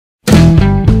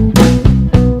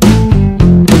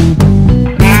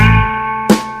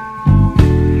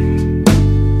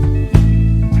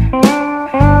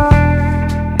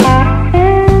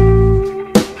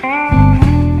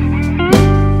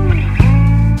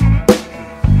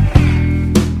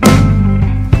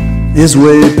It's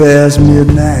way past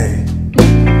midnight.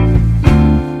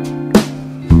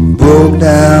 Broke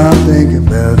down thinking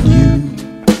about you.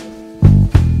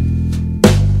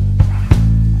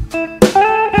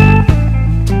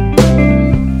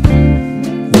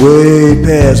 Way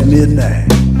past midnight.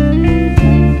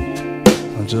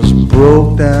 I just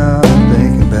broke down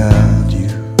thinking about you.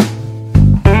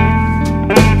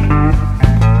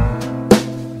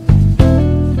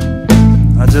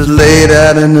 I just laid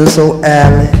out in this old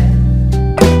alley,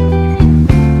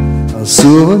 a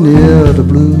souvenir of the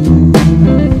blues.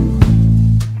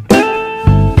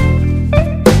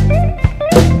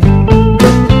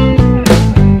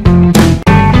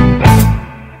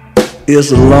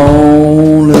 It's a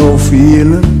lonely old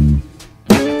feeling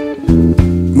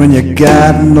when you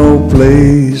got no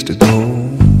place to go.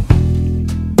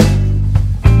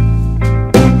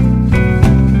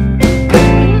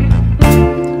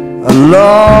 A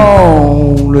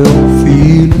lonely old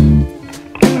feeling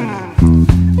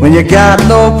when you got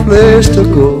no place to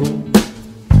go.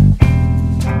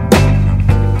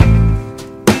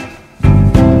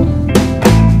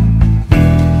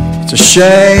 It's a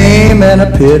shame and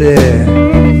a pity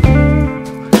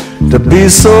to be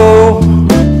so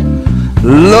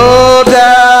low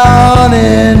down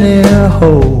in your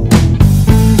hole.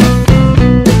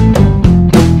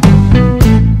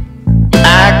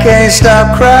 I can't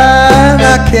stop crying,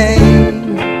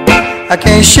 I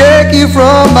can't shake you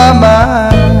from my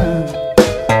mind.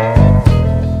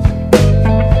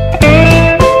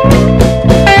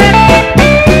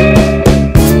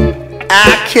 I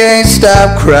can't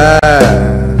stop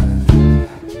crying,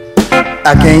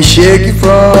 I can't shake you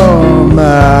from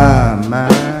my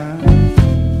mind.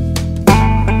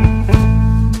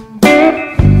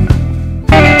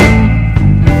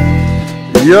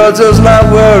 You're just my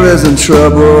worries and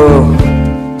trouble.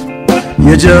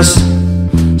 You just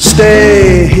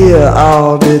stay here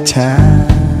all the time.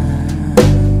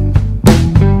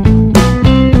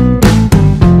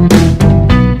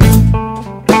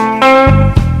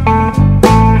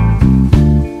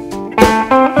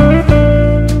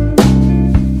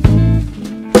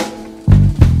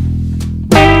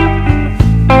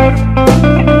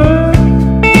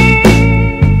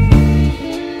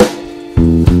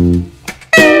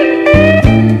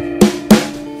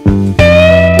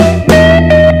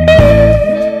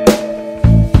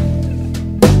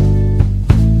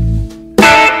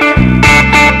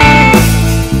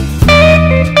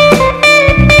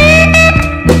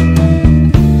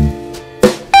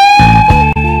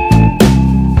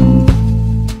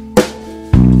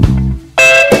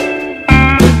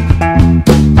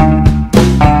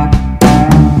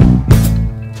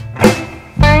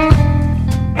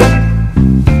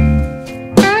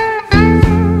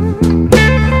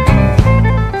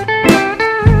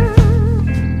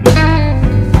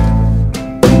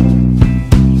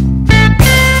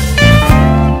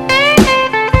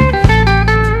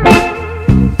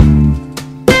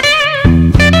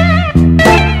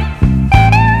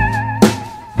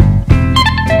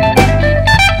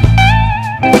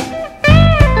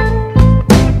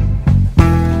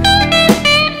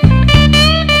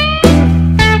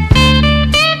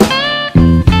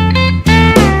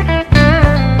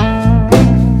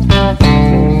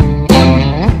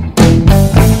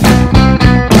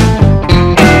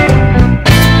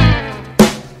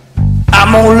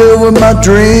 I'm gonna live with my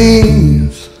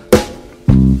dreams,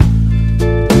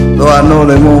 though I know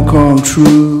they won't come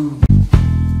true.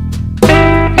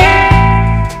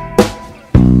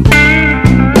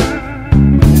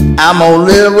 I'm gonna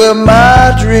live with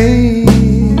my dreams,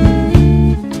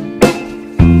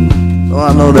 though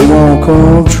I know they won't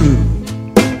come true.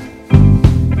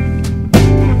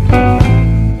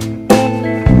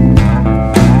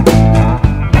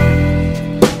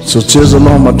 So chisel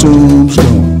on my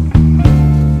tombstone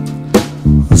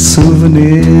a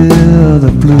souvenir of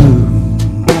the blue,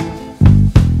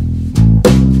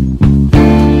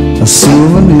 a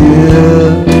souvenir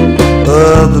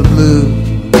of the blue,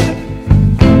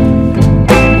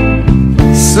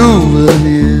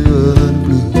 souvenir of the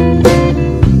blue.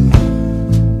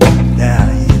 Down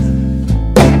here,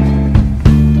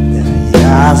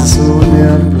 it's a souvenir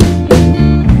of the blue.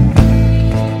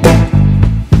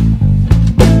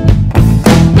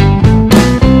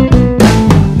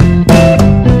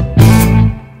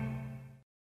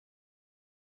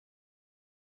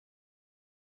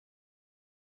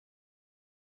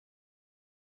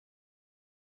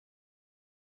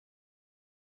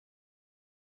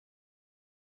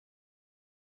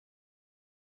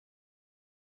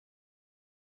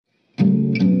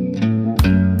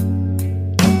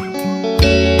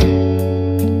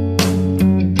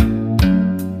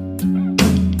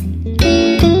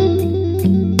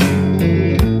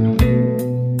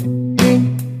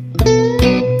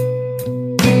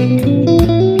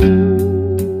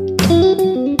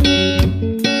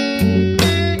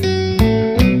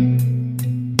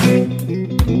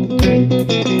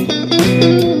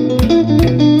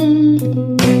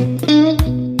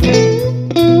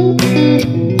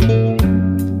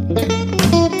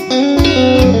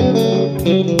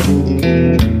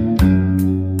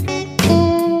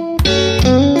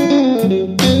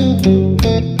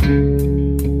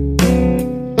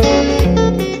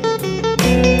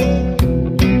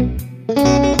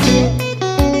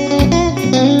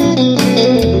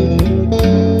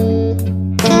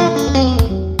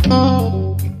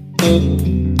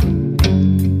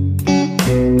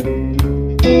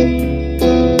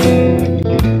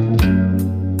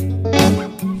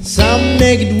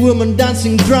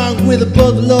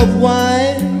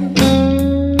 wine.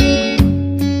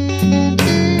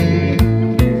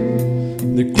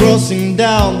 They're crossing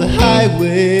down the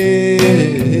highway.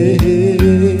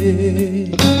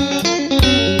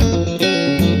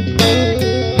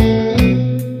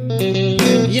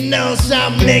 You know,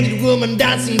 some naked woman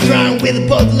dancing drunk with a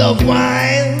bottle of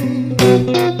wine.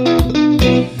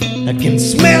 I can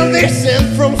smell their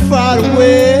scent from far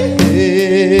away.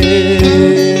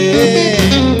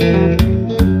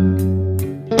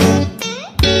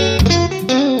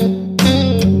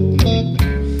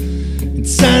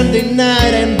 It's Sunday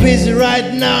night, I'm busy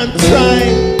right now.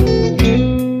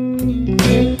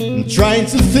 I'm trying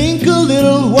to think a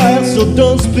little while, so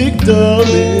don't speak,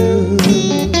 darling.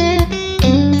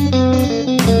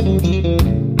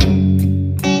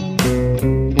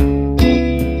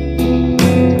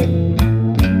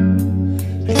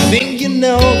 I think you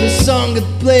know the song that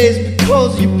plays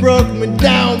because you broke me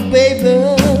down,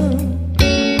 baby.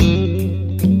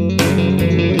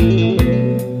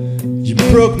 You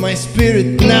broke my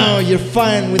spirit, now you're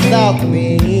fine without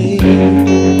me.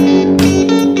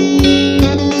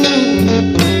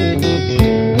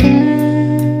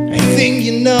 I think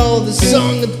you know the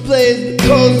song that plays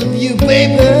because of you,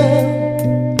 baby.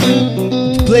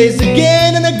 It plays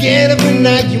again and again every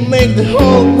night, you make the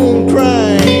whole moon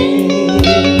cry.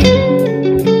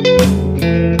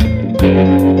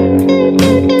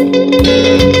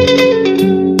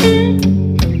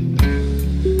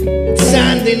 It's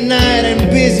Sunday night, I'm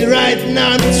busy right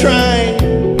now,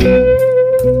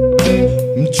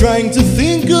 I'm trying to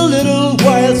think a little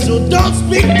while, so don't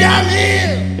speak, darling.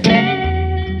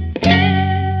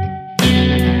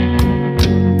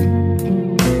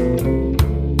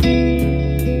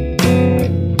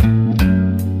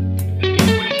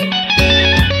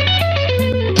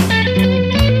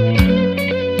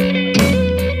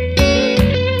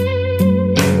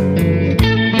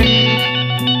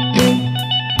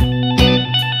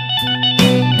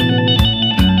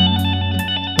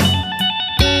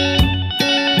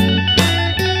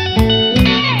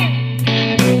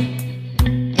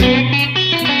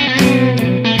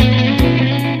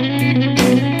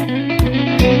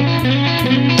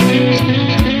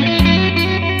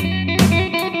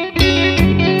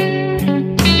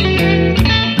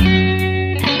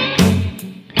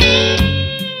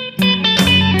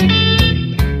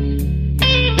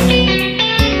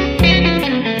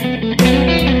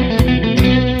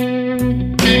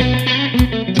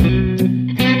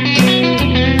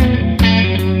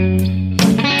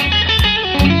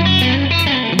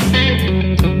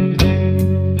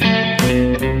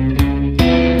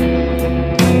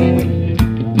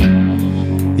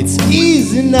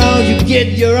 Now you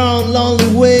get your own lonely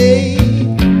way.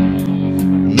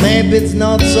 Maybe it's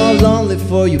not so lonely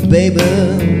for you, baby.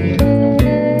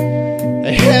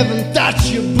 I haven't touched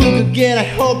your book again, I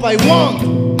hope I won't.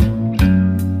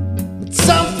 But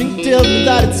something tells me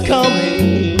that it's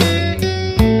coming.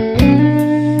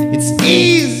 It's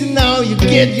easy now, you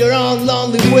get your own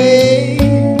lonely way.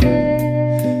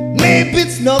 Maybe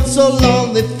it's not so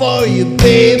lonely for you,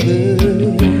 baby.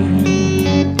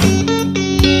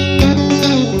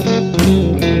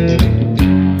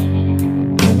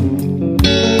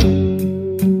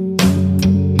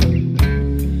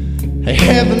 I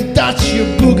haven't touched your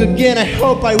book again, I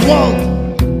hope I won't.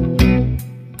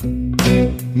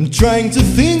 I'm trying to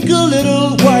think a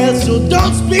little while, so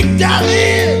don't speak,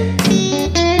 darling.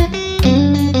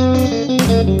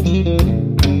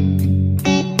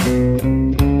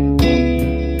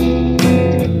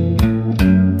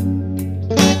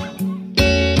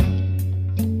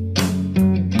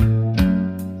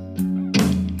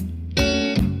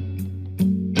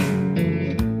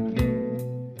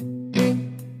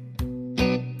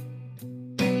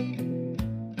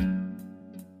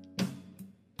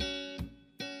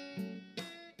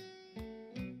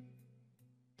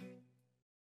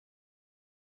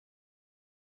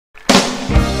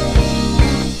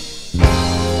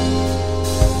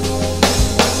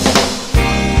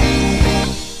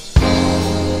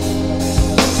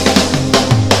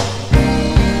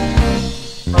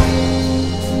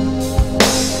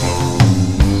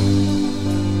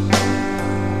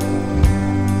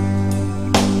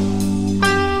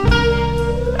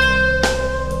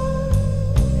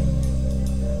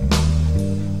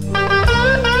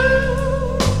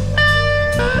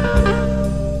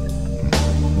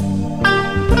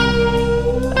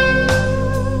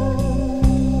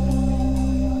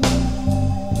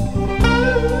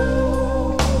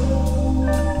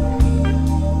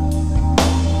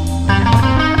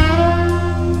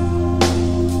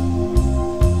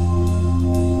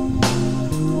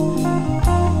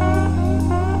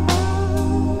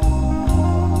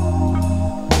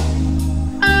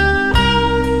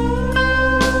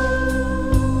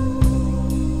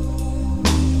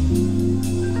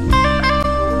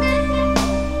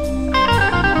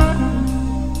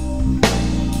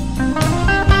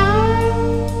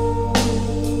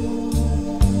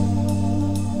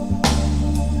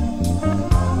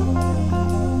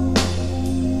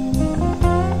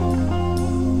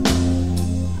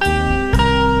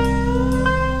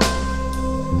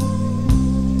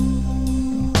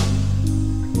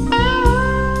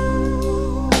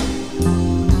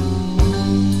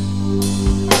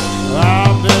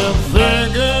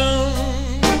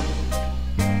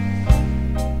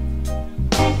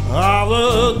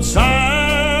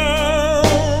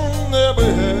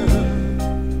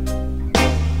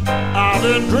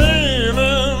 been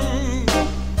dreaming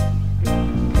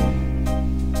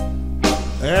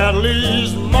at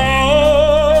least more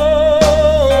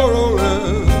or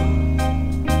less.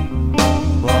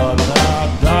 But now,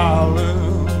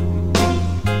 darling,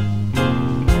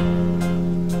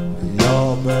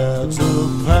 your bags are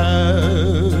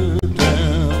packed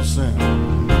and sent,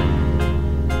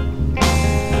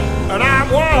 and I'm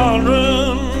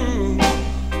wondering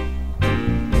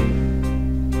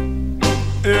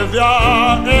if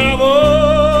you're ever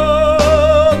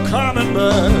coming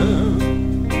back,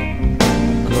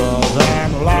 'cause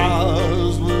I'm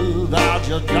lost without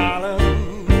you,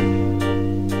 darling.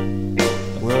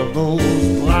 Well,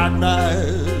 those black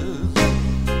nights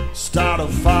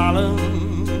started falling,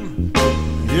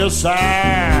 yes,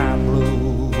 I'm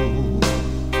blue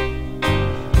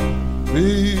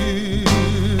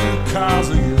because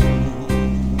of you.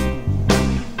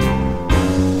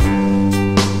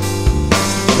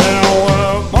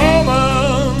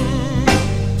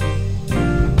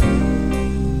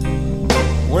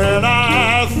 When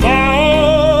I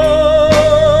thought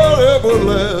it would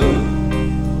live,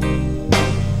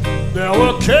 there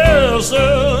were kisses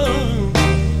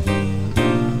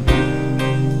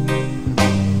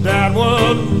that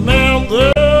would melt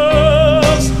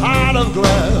this heart of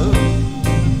glass.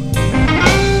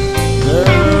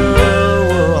 There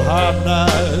were hot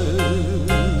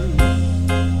nights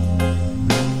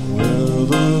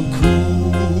with a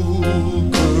cool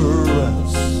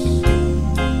caress.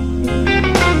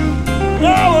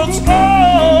 Now it's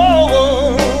over,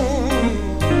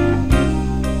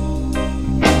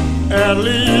 at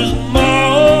least more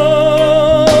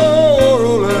or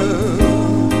less,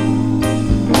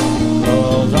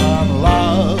 'cause I'm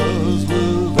lost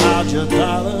without you,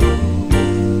 darling.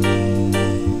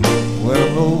 When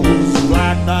those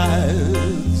black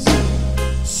nights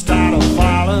started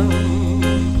falling,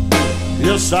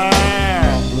 yes,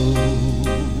 I'm blue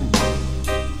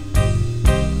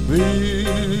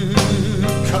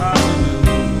because of you.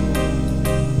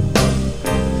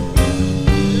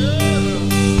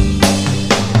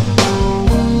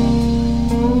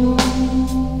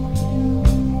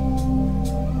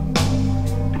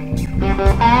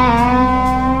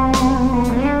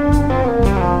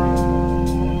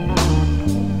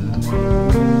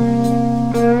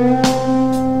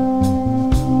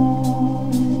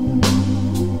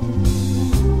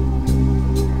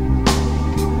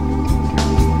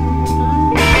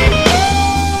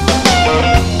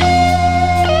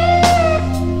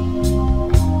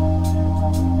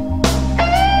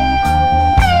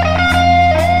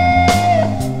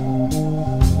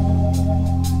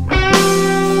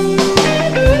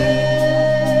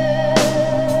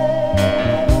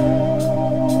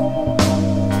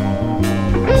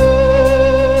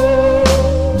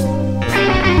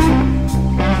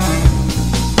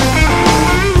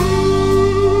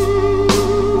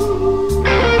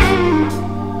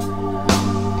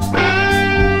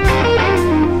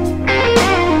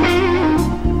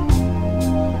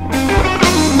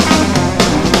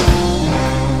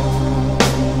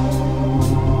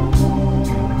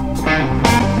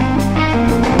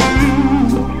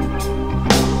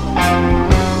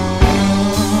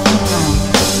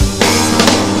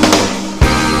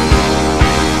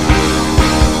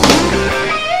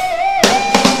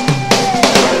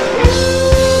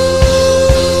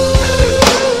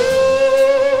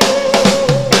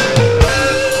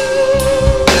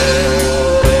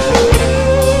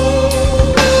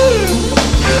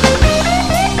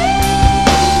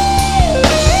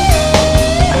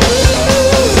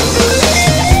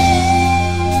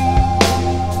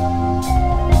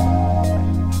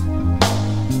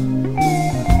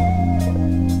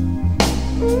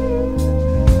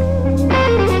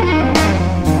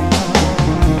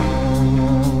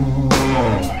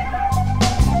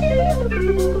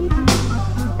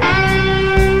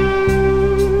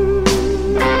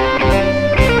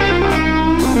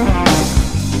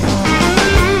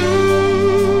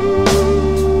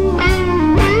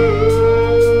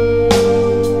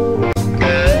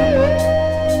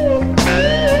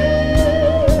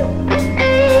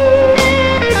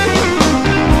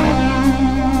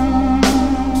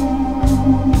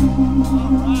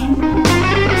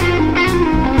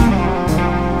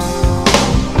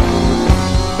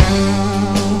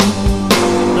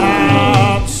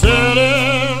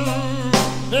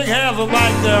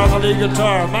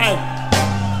 Guitar, Mike.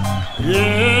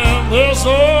 Yeah, this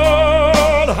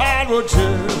old hardwood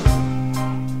chair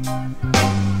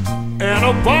and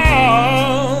a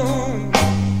bar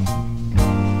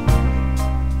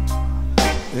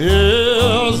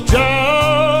is just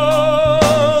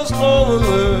over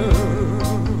there.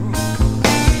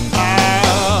 I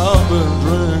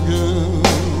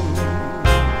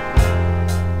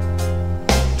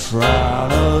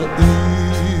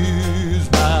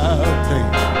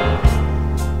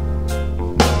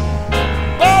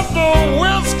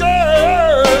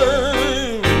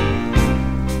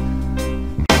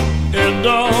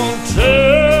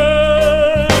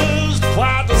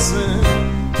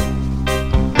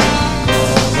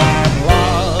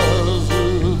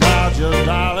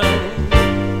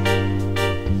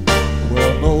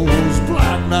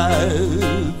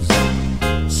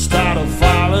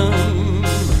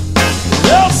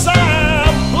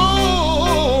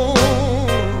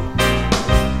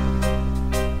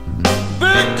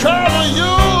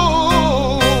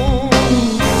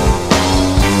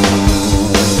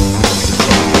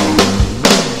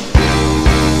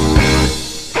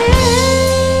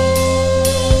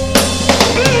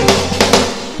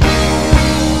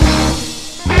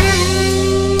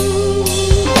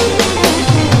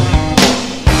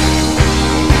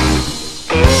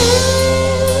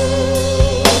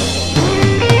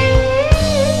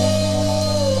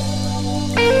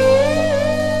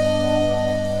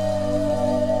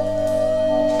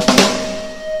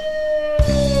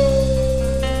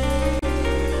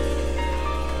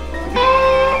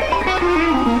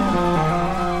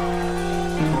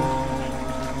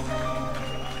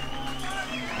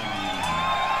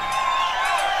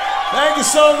Thank you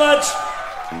so much.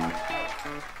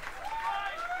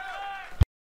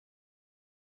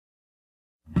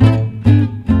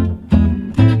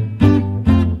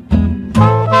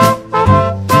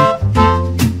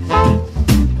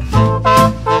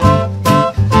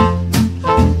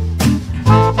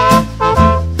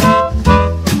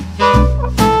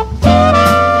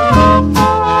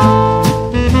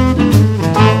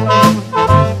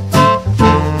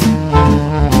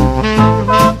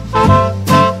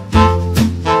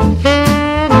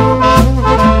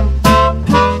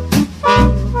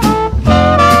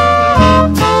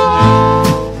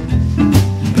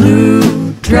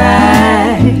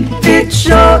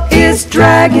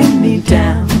 Dragging me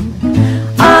down,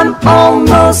 I'm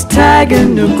almost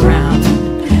tagging the ground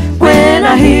when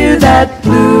I hear that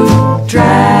blue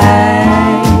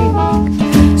drag,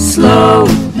 slow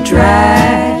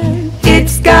drag.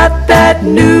 It's got that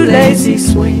new lazy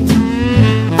swing.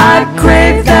 I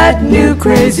crave that new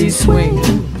crazy swing.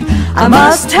 I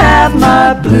must have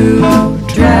my blue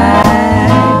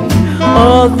drag.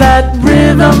 Oh, that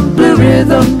rhythm, blue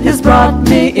rhythm, has brought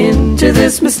me into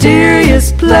this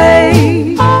mysterious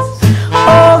place.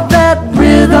 Oh, that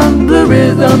rhythm, blue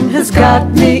rhythm, has got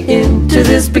me into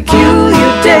this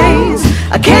peculiar daze.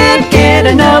 I can't get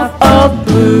enough of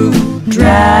blue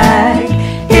drag.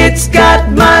 It's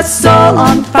got my soul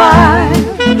on fire.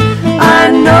 I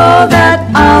know that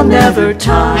I'll never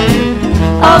tire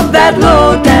of that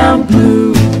low down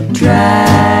blue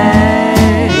drag.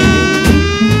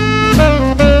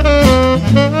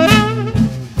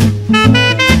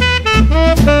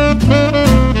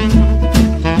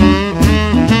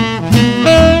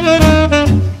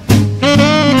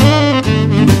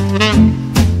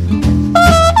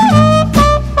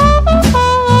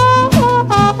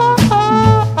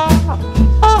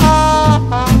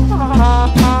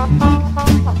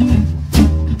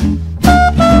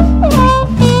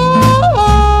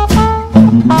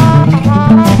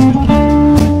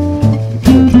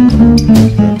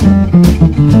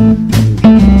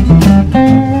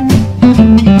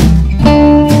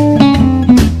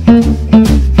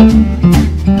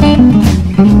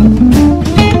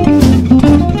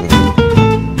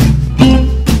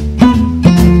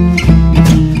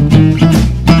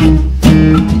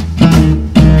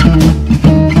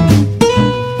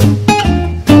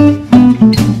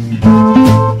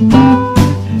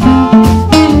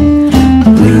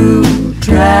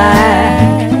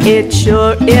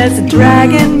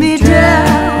 Dragging me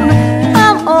down,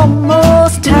 I'm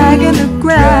almost tagging the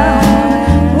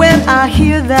ground when I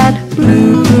hear that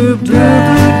blue, blue, blue,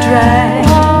 blue drag,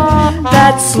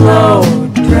 that slow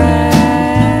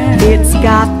drag. It's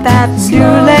got that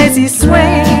new lazy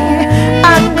swing.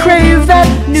 I crave that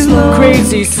new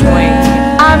crazy swing.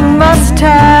 I must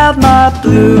have my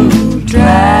blue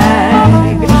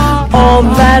drag. All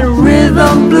that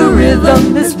rhythm, blue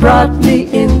rhythm, has brought me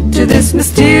into this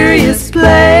mysterious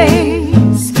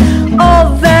place.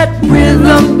 All that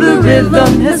rhythm, blue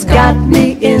rhythm, has got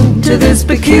me into this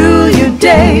peculiar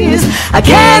daze. I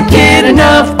can't get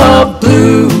enough of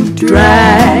blue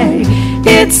drag.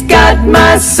 It's got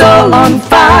my soul on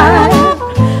fire.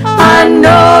 I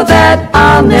know that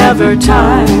I'll never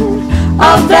tire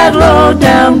of that low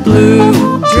down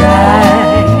blue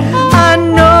drag. I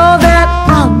know that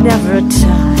I'll never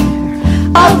tire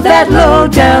of that low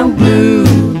down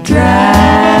blue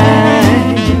drag.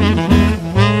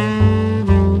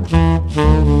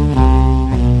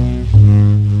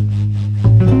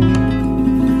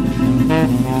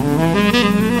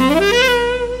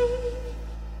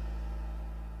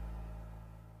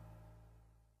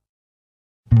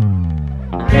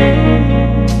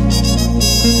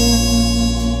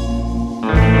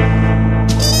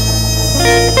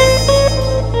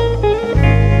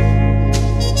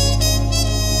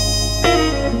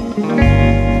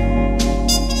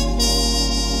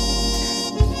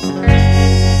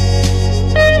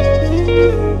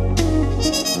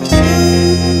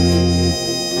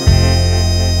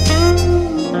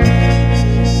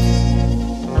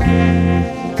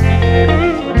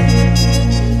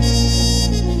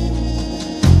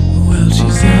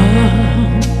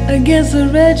 Against the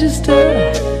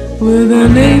register with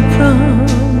an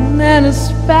apron and a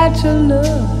spatula,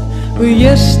 with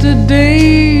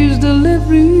yesterday's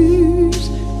deliveries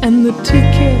and the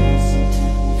tickets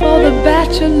for the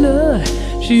bachelor.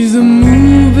 She's a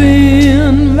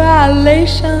moving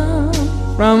violation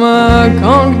from her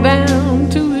conch down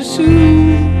to her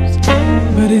shoes,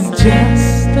 but it's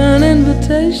just an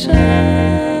invitation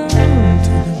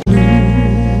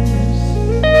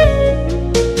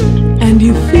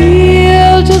you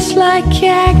feel just like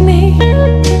Cagney.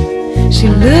 She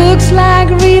looks like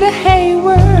Rita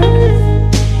Hayworth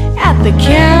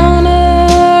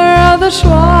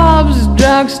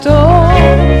next door.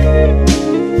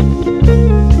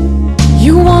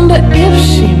 You wonder if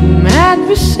she might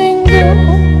be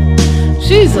single.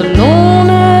 She's a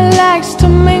loner, likes to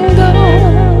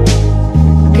mingle.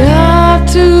 Got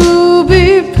to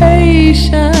be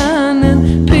patient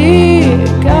and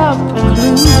pick up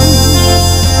clues.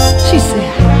 She said,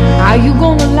 how you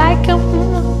gonna like 'em?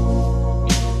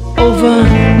 Over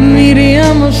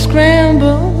medium or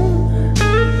scramble.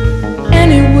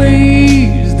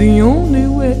 Anyway's the only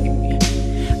way.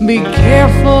 Be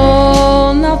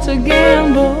careful not to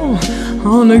gamble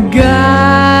on a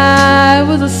guy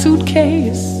with a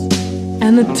suitcase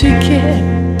and a ticket,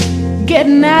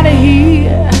 getting out of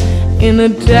here in a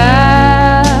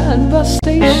tight bus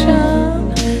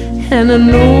station and a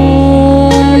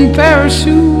known pair of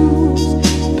shoes.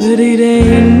 But it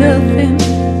ain't nothing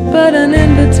but an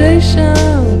invitation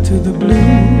to the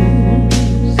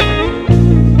blues.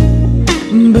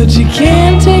 But you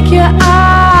can't take your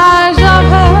eyes off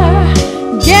her.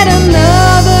 Get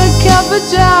another cup of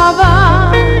java,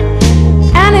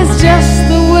 and it's just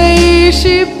the way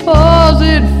she pours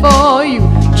it for you,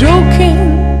 joking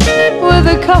with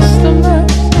the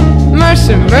customers.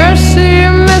 Mercy, mercy,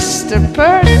 Mr.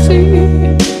 Percy,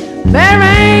 there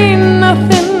ain't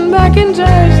nothing back in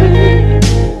Jersey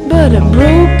but a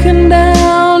broken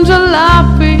down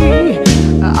jalopy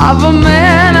of a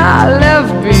man I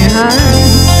left behind,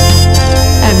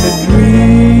 and a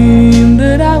dream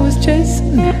that I was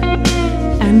chasing,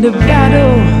 and a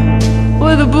battle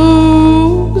with the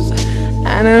booze,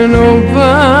 and an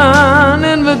open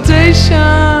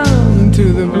invitation to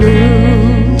the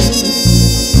blues.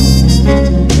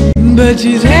 But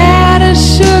she's had a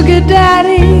sugar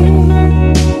daddy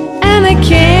and a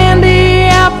candy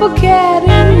apple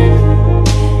caddy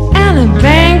and a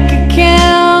bank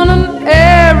account and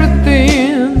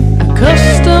everything,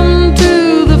 accustomed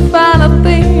to the finer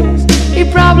things. He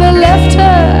probably left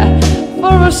her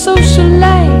for a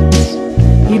socialite.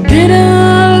 He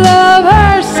didn't love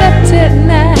her except at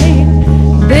night.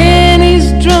 Then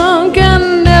he's drunk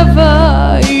and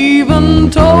never even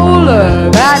told her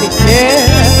that he cared.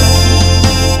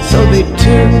 So they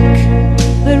took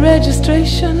the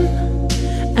registration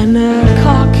and her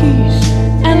car keys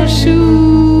and her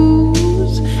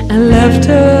shoes and left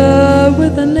her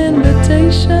with an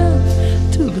invitation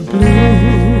to the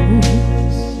blues.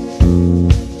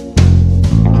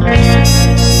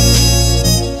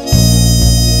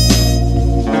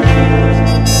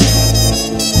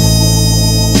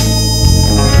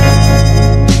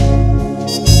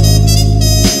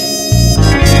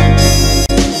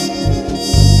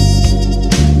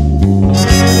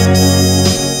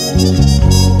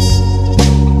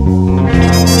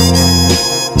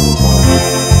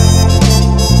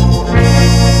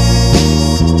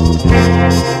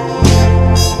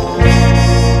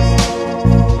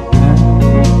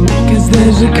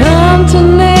 There's a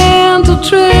continental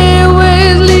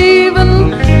trailways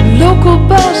leaving local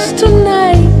bus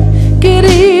tonight. Good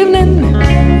evening,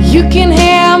 you can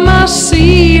have my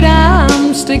seat.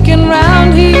 I'm sticking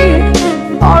around here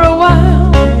for a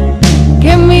while.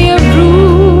 Give me a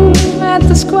room at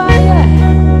the Squire.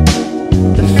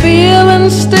 The filling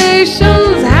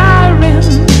station's hiring.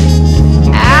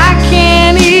 I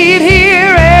can't eat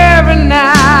here every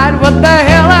night. What the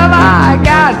hell have I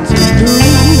got to do?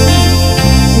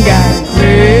 Got a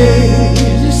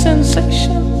crazy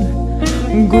sensation,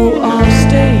 go or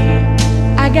stay,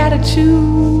 I gotta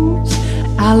choose.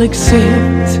 I'll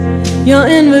accept your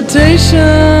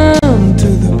invitation to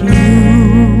the blues.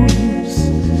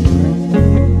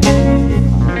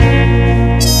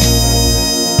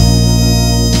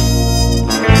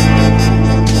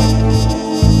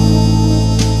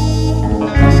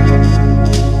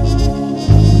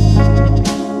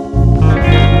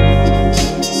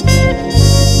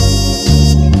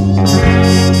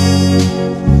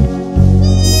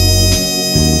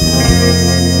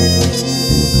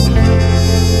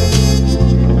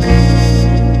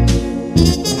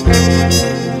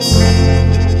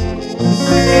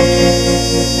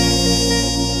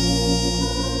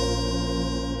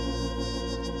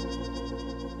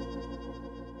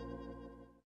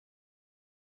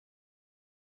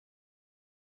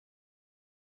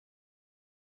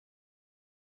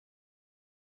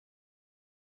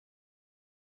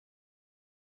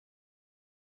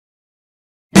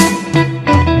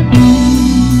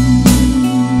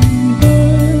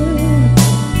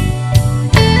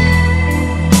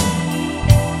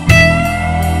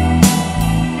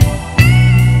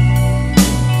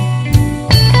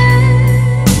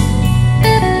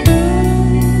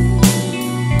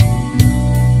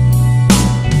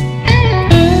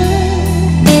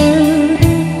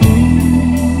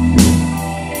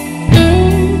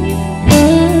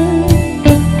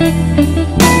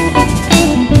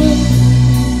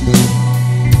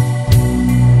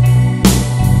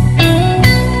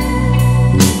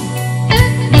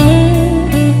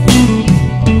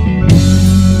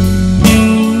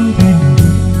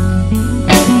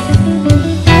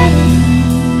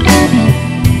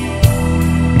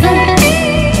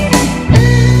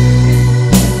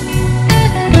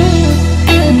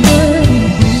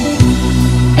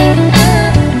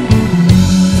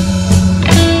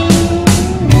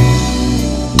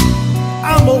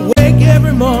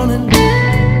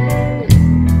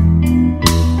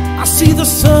 see the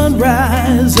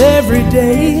sunrise every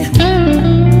day.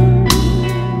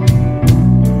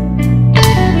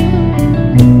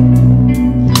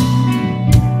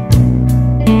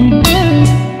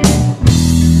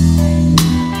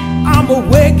 I'm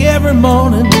awake every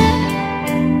morning.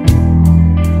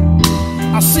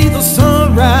 I see the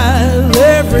sunrise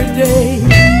every day.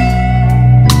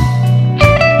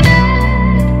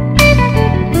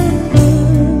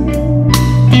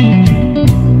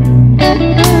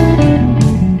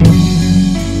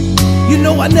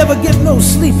 I never get no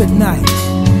sleep at night,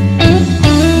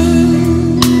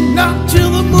 not till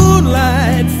the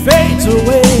moonlight fades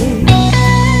away.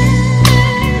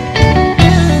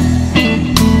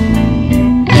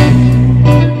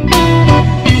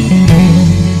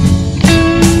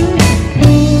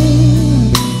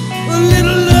 A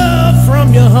little love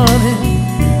from you, honey,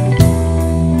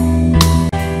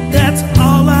 that's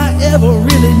all I ever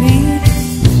really need.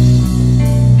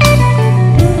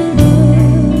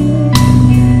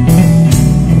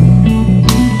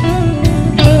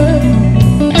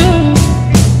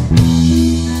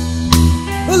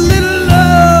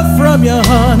 You,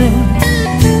 honey,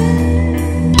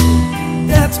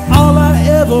 that's all I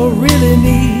ever really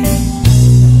need.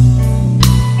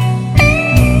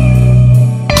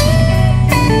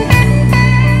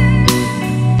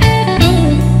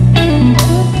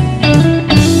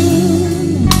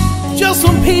 Just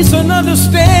some peace and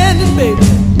understanding, baby,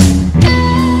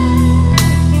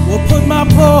 will put my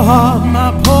poor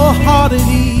heart at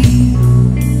ease.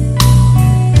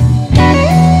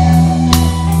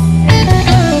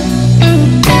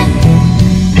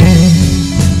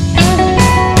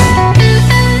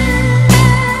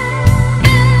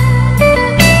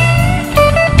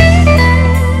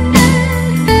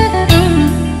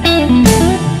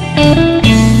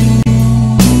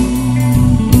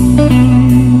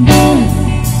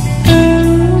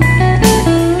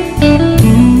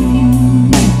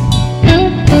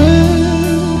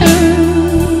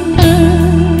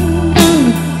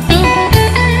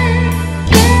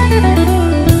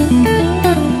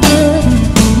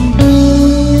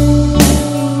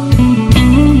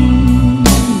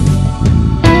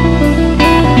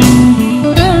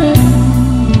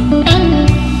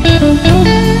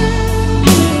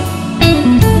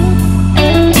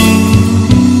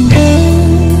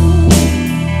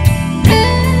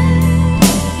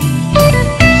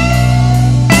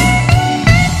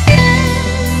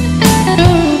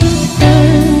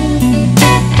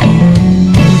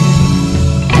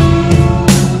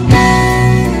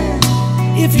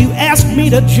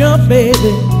 To jump,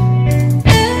 baby,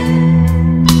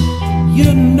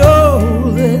 you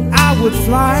know that I would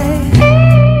fly.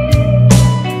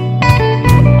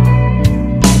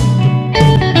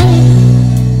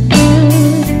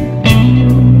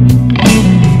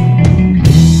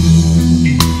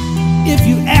 If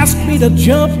you ask me to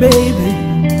jump, baby,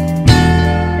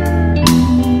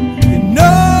 you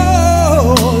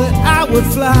know that I would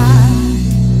fly.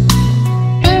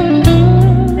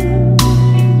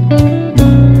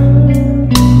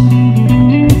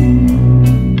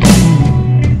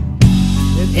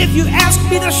 If you ask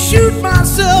me to shoot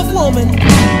myself, woman,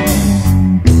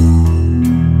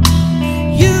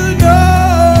 you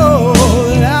know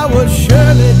that I would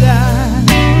surely die.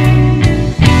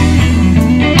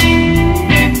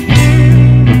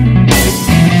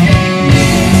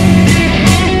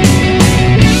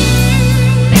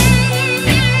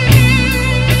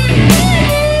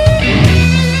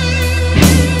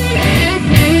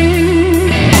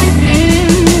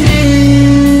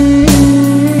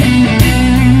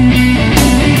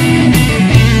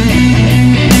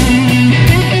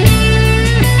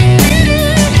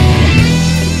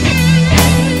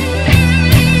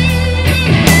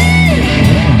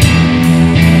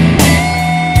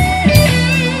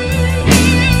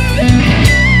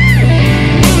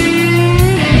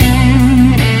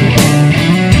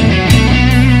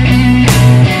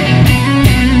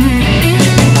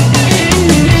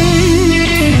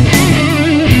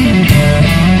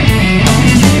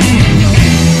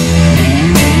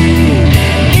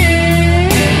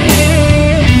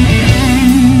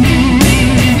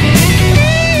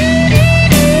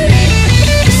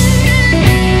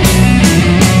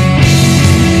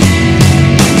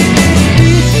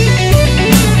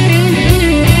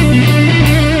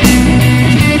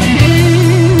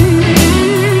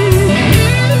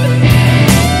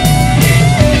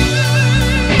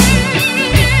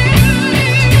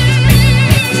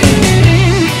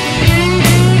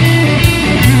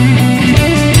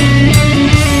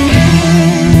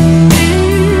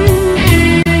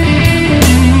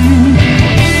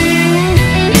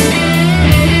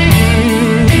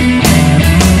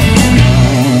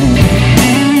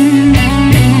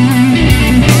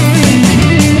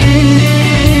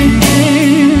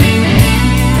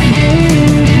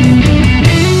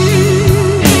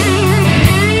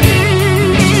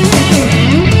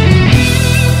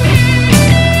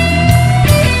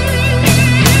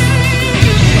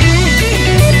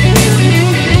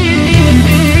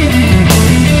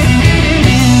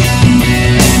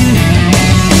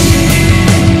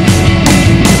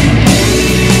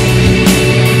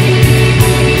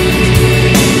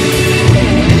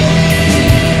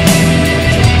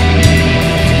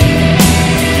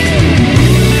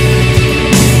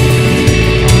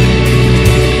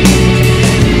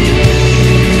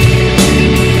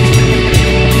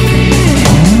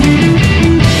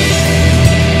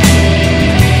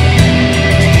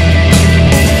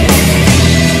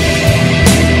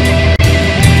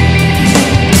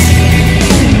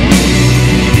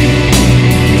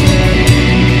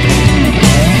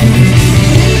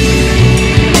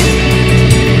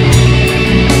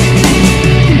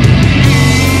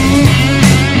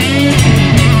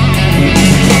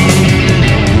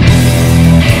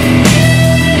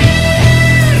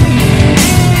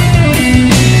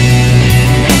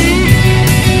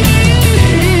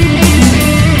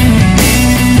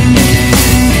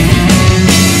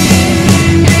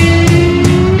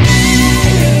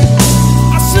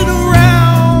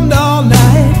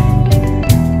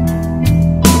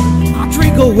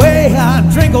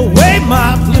 drink away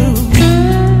my blues.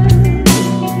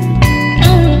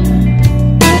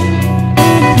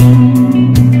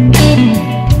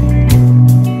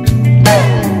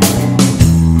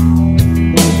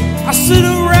 I sit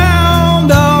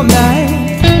around all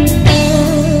night.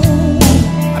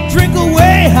 I drink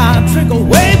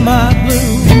away my blues.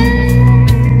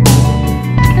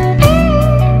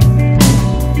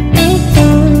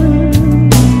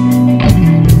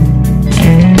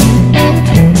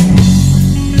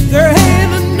 There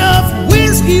ain't enough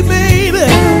whiskey, baby,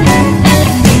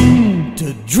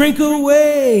 to drink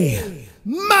away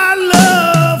my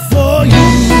love for you.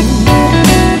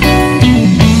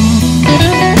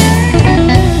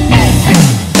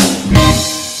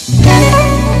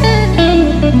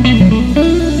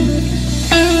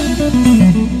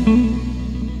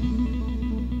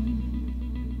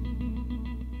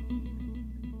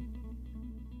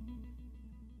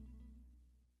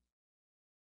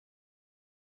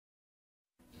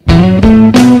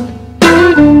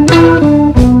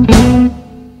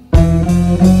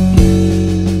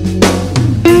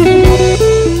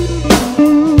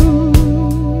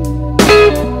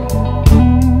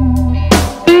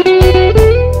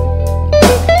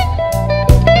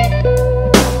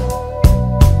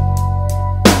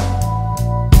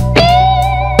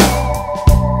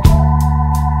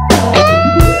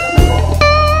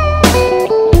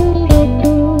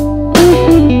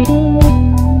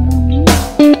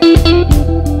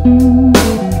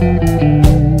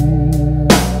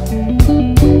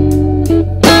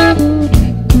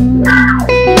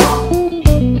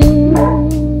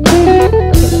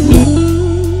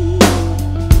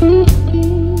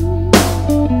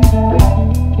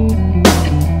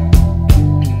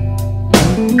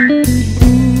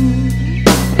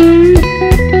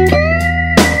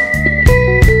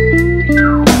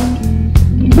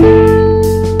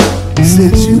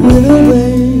 Since you went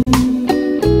away,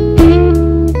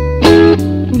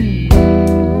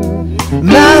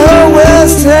 my whole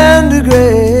world's turned to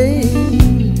gray.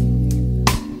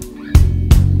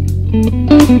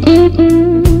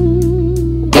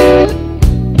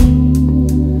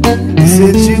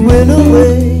 Since you went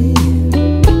away,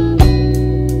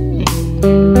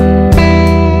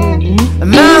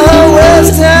 my whole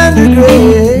world's turned to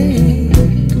gray.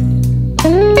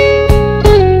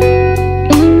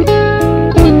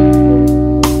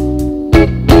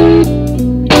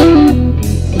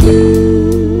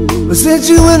 Since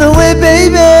you went away,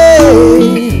 baby,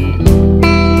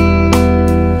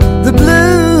 the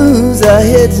blues are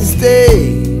here to stay.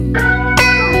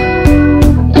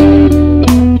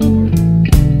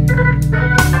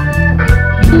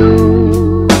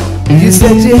 You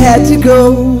said you had to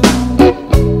go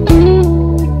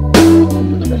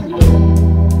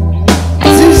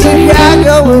to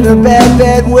Chicago in a bad,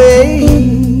 bad way.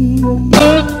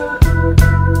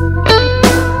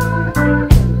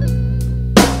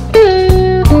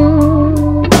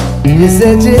 You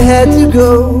said you had to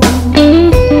go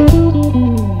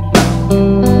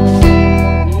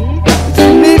to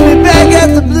meet me back at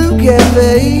the Blue Cafe.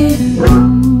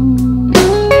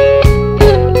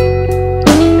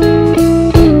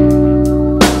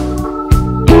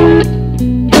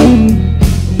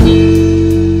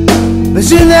 But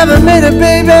you never made it,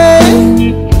 baby,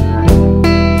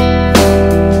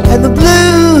 and the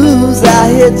blues are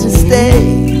here to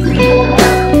stay.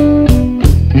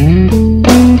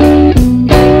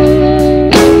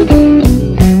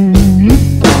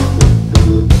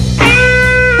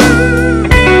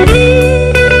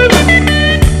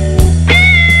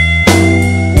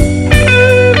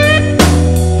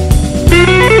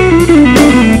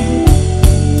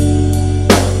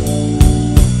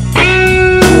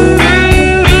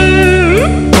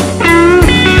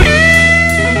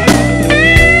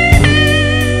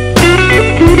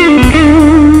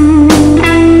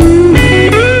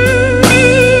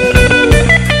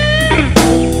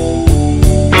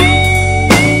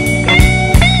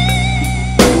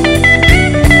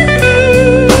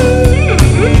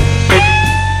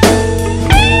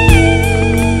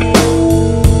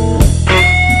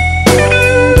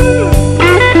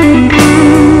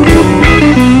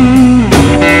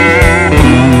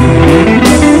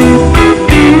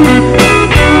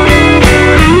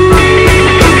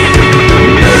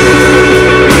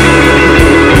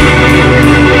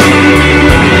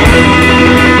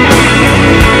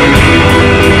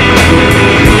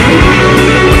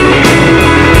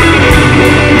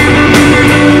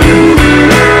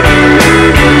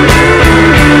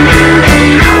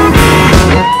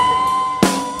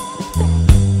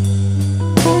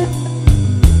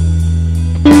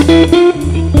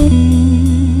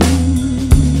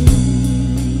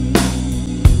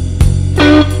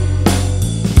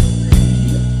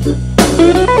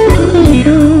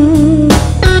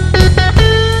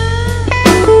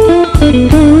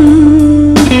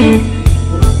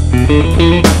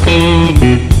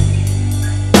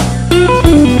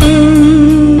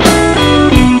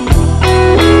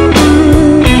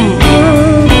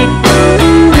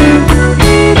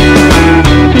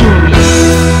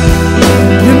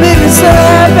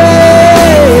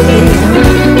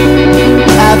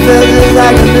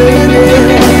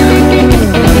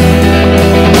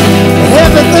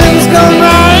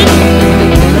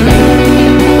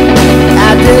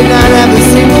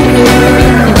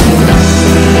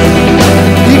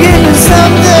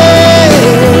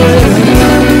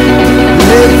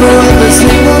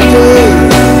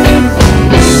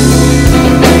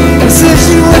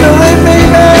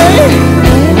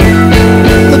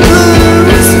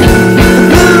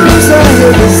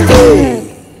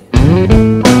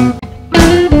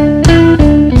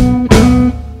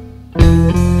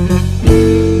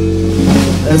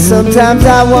 Sometimes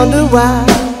I wonder why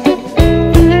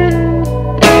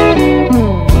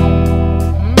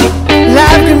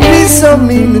life can be so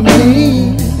mean to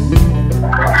me.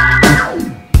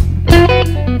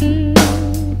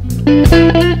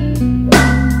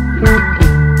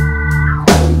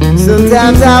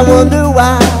 Sometimes I wonder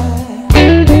why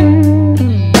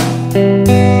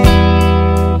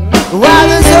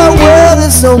this whole world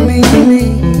is so mean to me.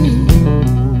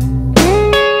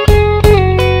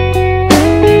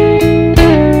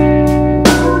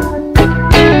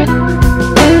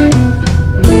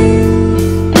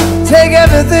 Take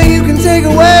everything you can take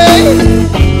away,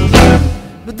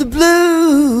 but the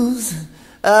blues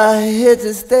are here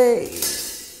to stay.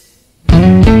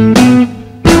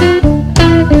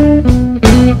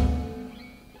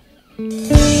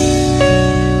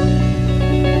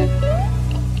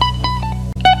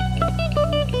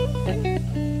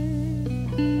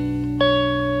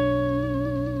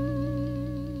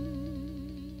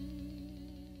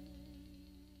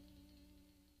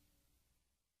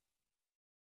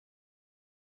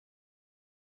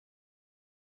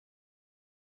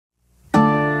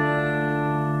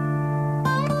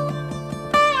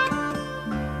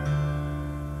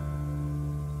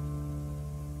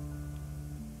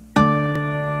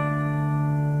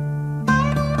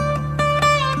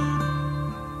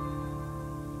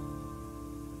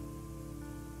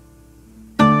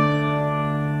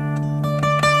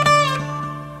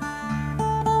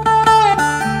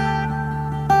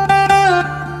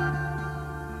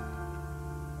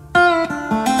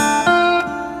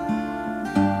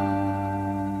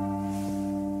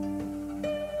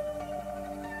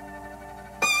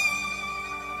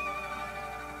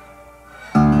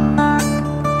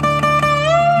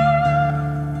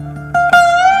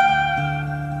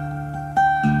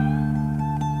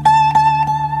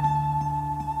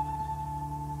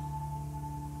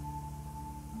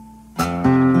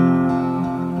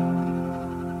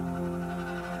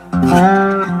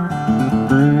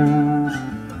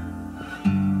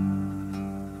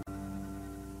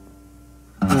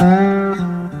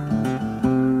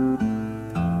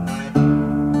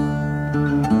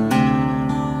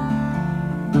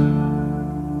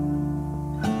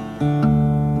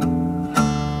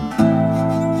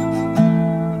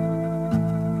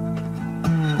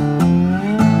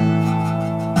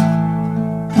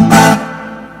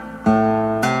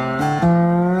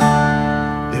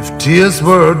 Tears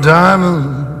were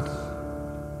diamonds,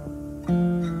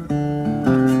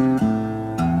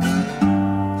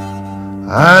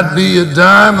 I'd be a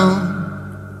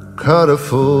diamond cutter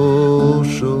for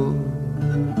sure.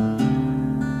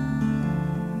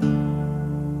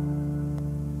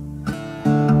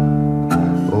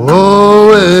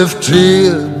 Oh, if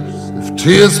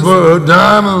tears were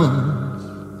diamonds,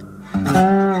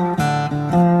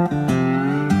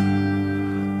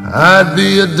 I'd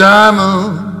be a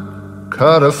diamond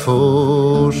cutter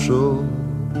for sure.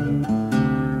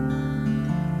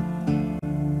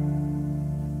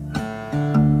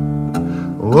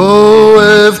 Oh,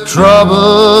 if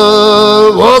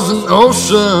trouble was an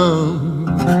ocean,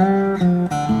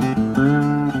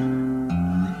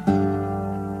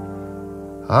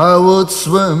 I would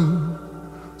swim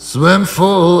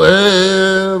forevermore.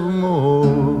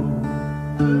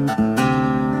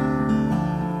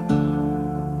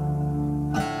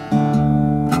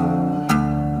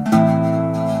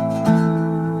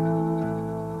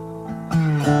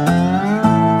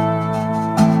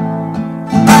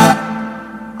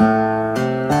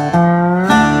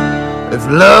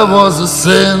 Love was a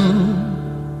sin,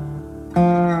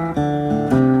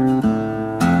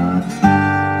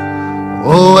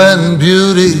 oh, and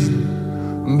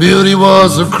beauty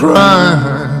was a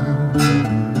crime.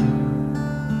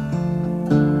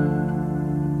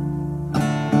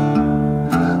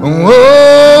 Oh,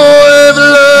 if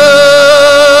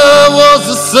love was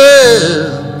a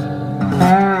sin,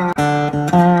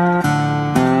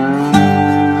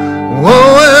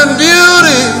 oh, and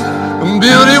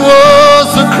beauty was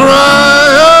a crime.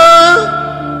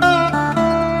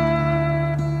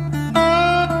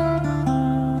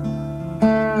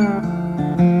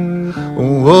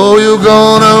 Oh, you're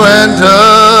gonna end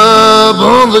up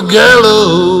on the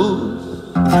gallows.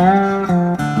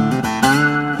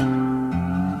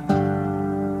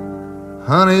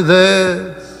 Honey,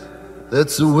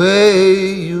 that's the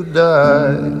way you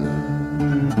die.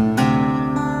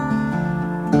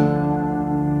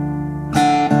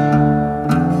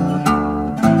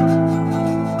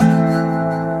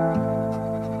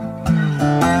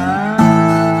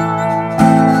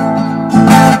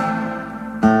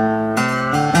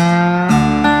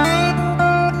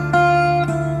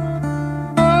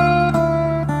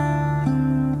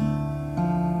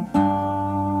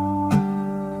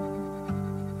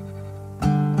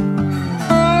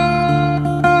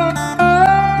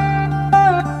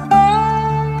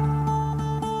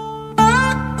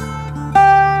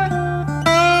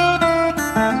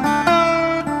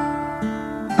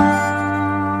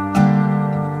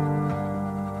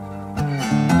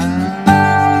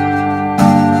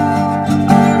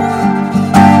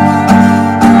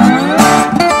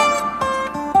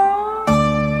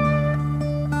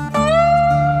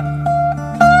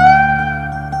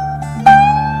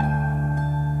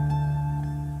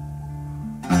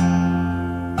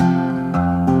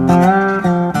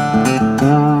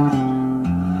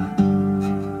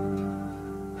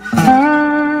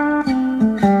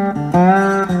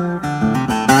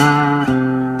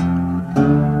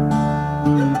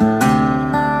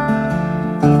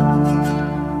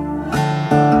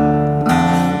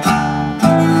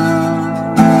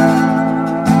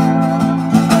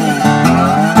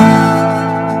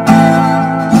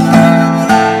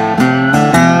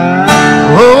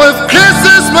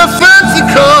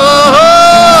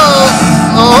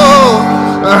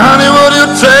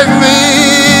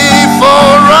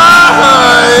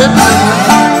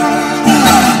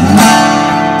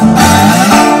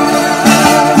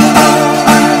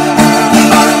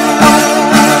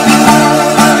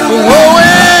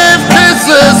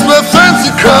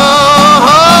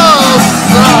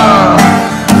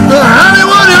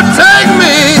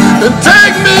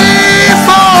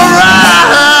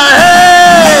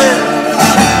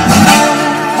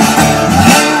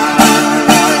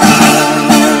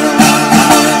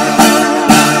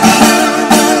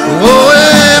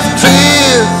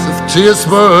 this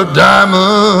for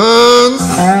diamonds,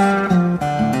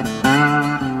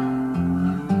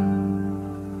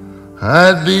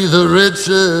 I'd be the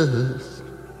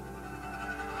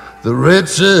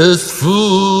richest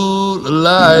fool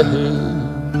alive.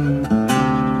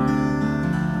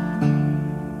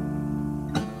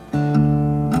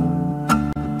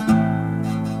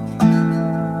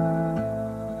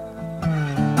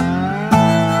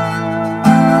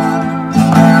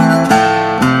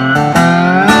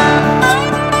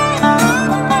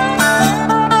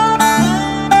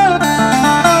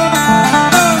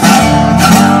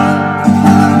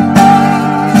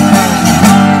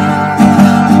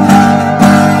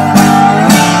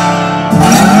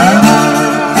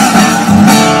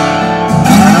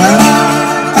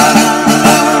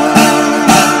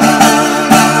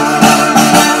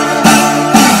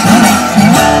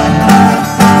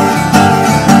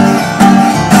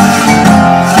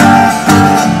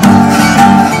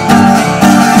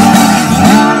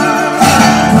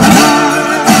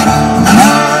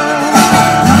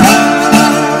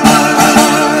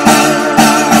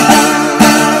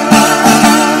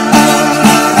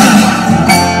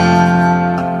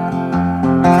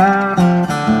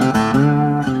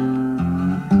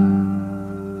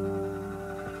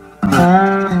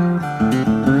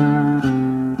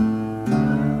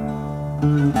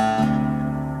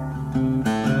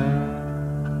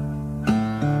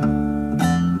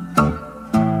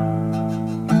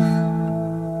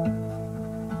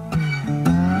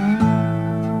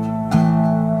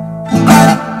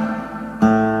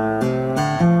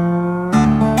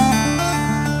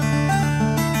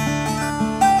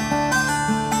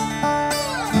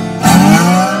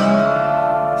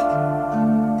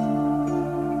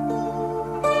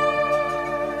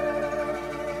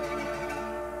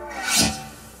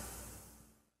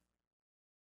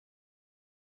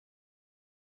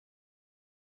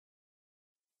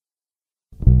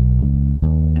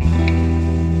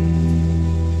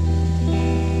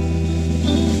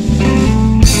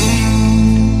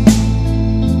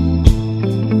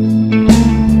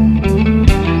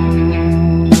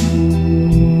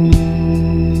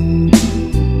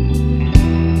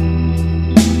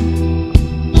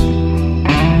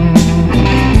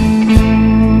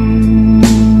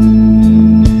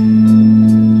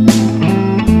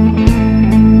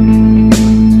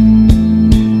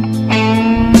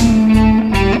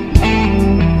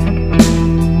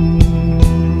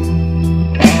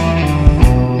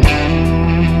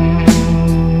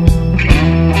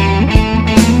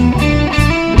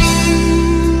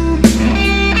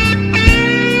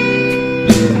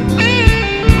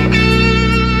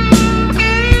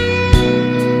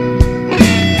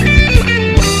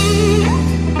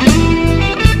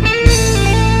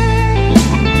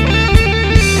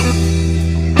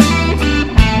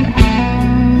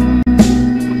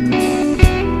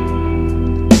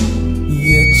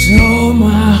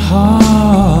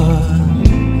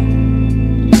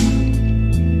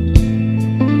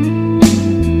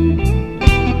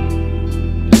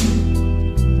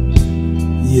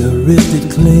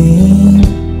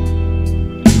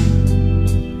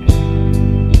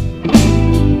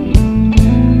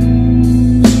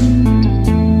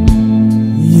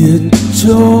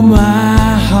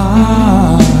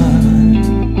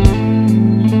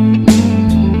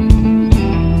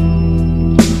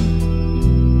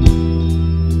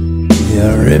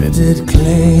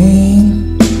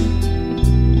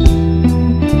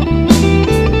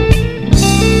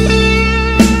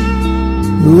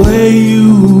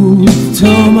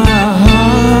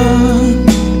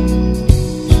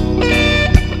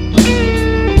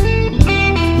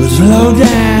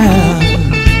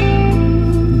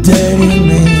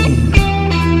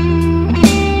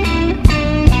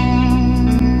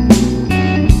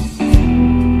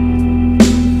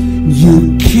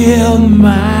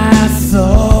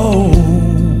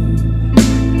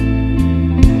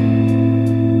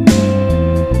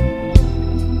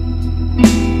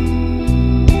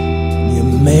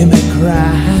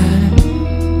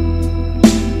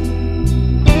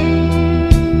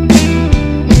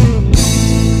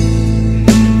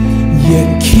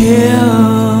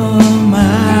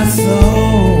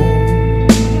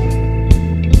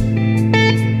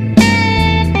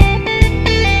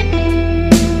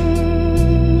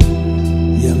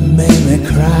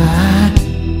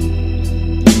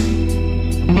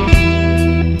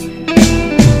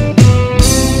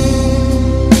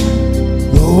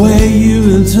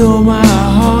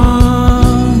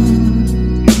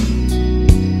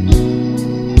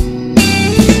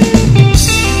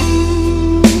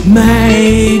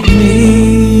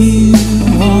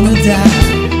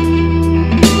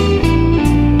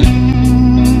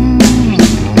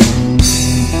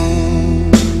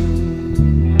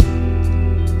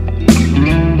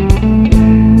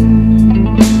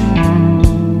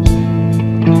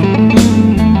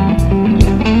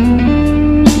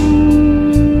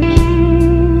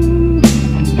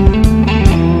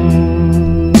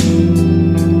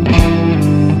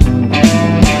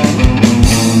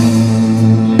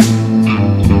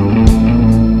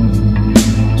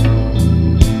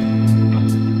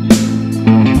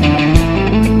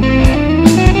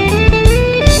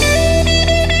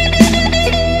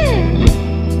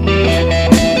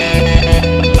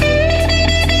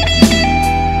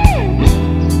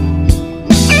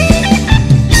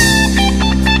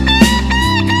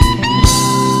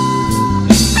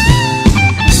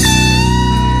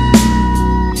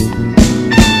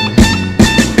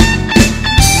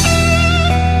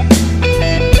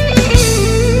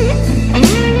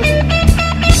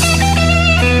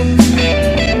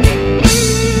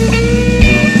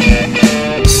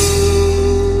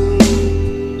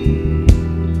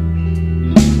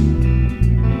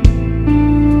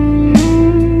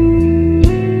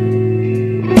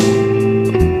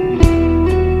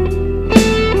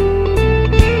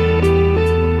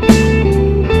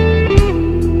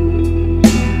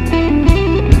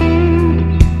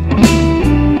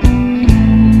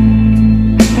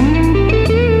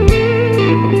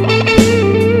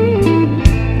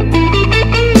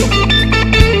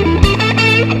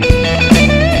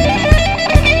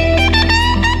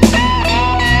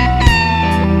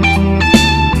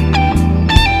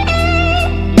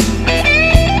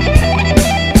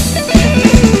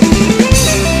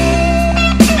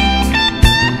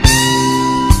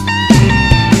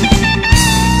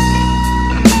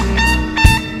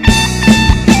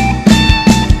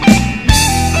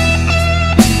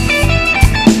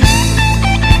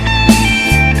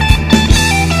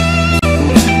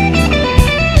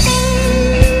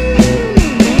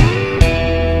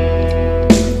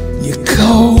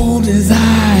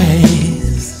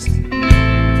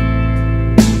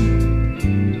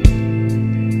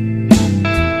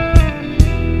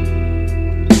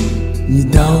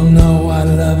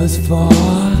 for.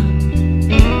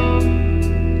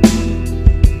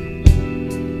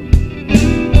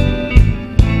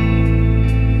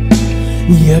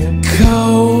 You're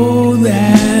cold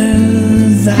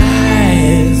as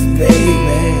ice,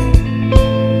 baby.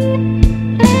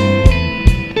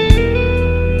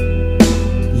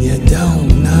 You don't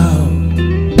know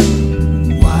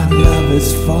what love is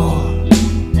for.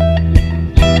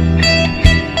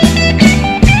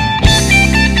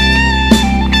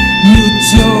 You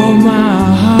tore my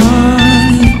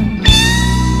heart,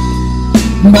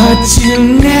 but you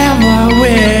never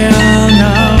will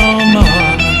no more.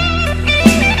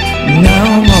 No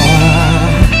more,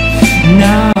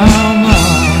 no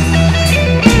more.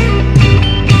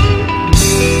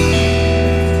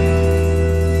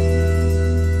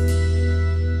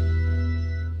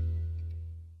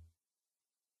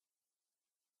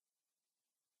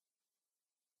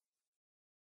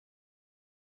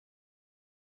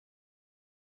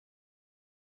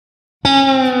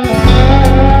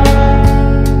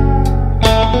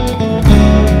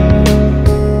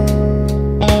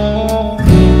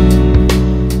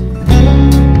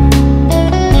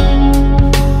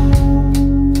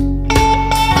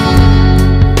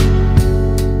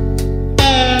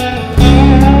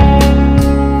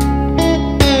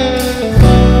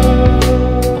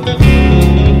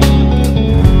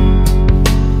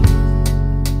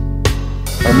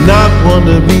 I'm not one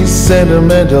to be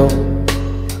sentimental.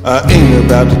 I ain't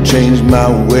about to change my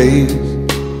ways.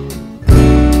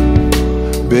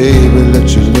 Baby, let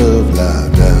your love lie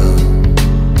down.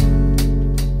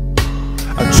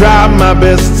 I tried my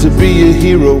best to be a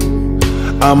hero.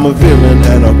 I'm a villain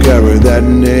and I'll carry that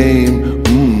name.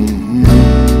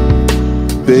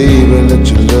 Baby, let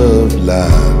your love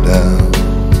lie down.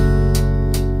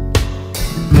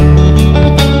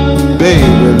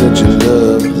 Baby, let your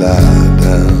love lie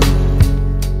down.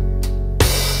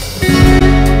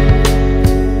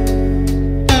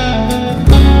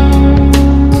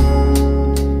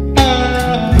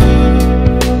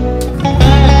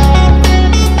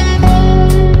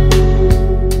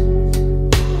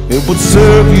 It would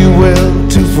serve you well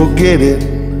to forget it.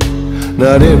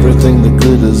 Not everything that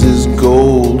glitters is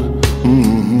gold.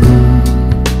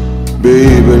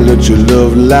 Baby, let your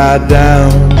love lie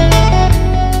down.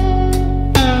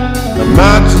 I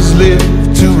might just live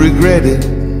to regret it.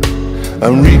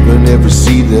 I'm reaping every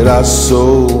seed that I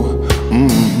sow.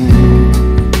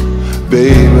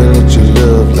 Baby, let your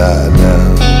love lie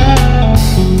down.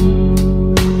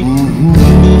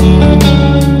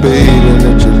 Baby,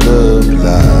 let your love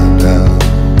lie down.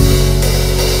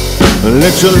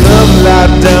 Let your love lie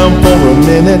down for a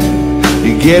minute.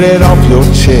 You get it off your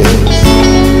chest.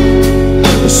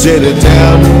 Set it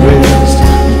down and rest.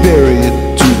 Bury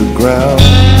it to the ground.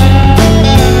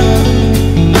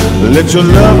 Let your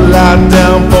love lie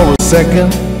down for a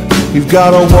second. You've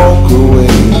gotta walk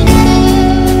away.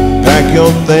 Pack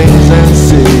your things and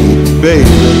say, baby,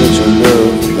 let your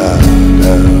love lie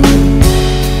down.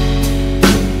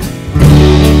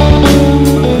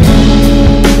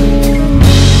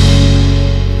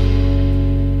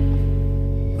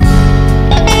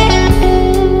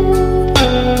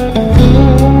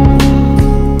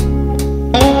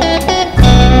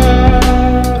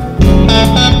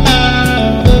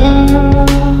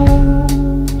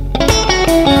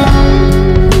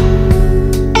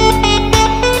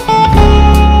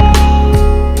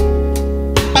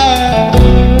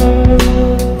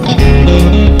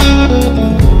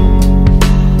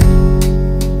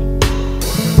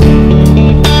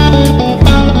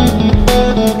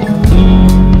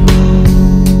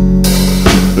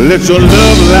 Let your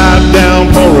love lie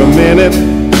down for a minute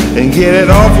and get it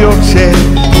off your chest.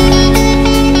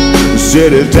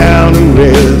 Set it down and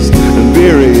rest and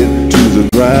bury it to the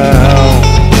ground.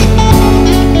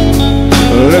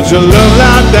 Let your love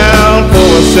lie down for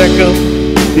a second.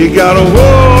 You gotta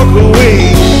walk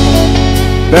away.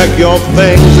 Pack your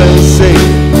things and say,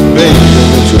 baby,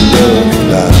 let your love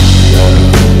lie down.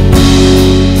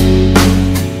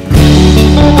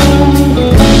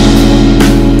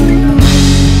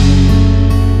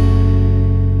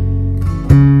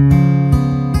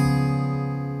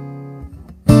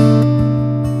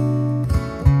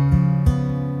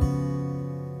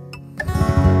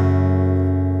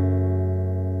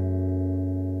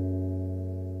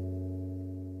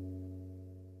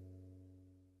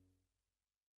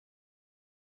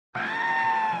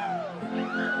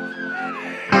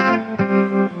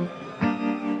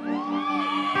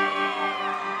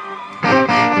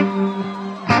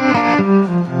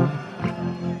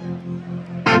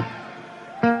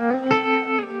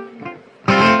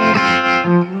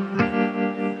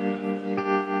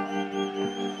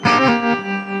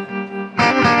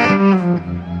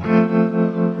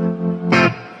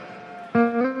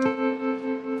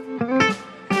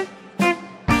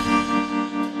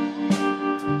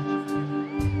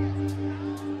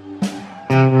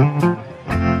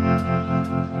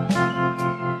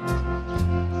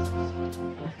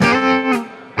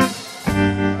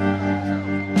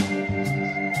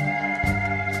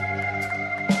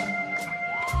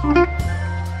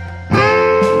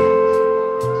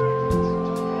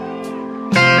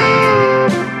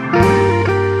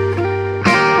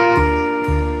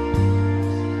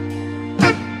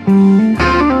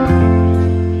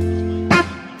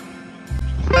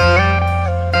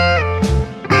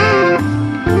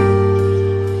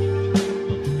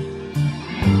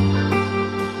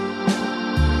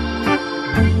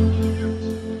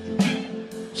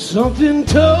 Something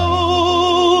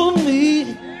told me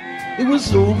it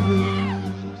was over.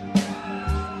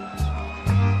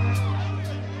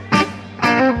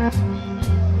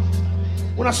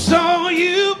 When I saw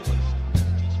you,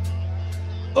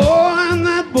 oh, and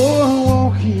that boy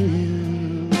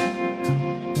walking,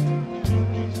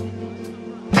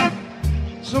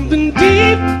 something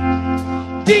deep,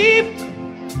 deep,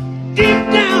 deep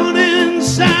down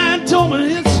inside told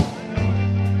me it's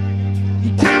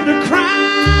time to cry.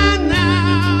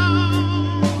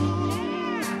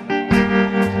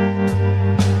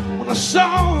 I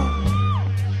saw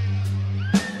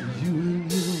you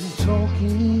and you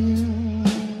talking.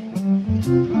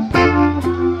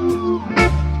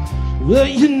 Well,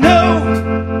 you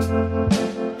know,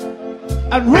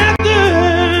 I'd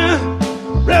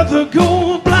rather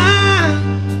go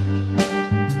blind.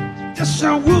 Yes,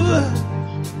 I would,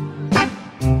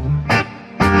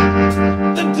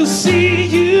 than to see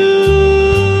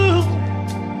you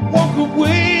walk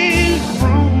away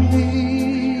from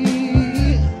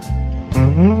me.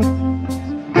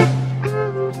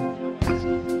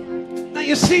 Now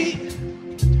you see,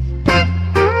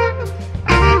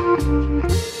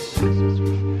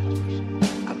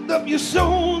 I love you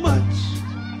so much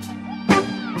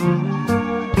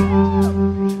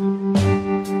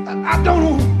that I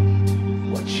don't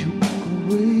want you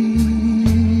away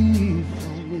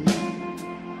from me.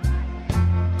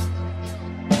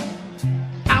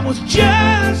 I was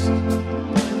just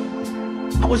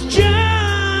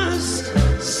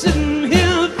sitting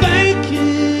here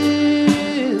thinking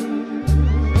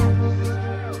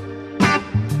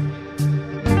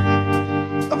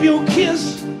of your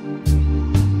kiss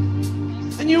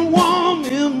and your warm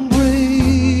embrace,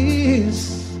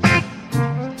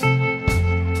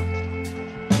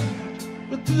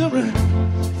 with the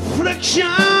reflection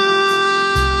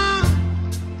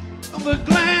of the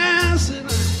glass that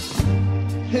I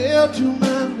held to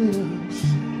my lips,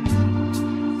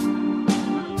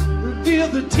 reveal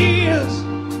the tears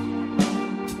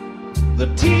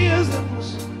that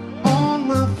was on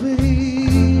my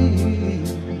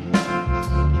face.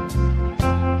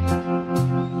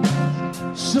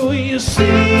 So you see,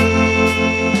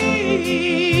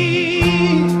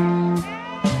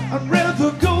 I'd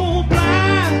rather go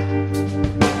blind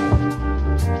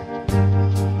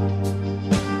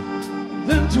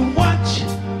than to watch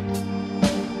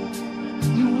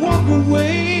you walk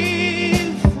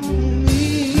away from me.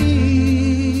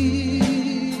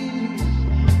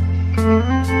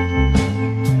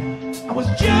 I was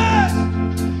just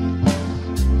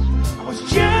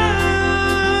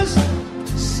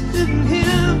sitting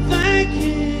here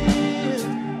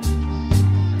thinking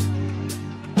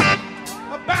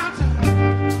about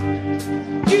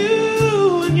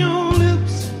you and your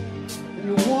lips and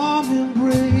your warm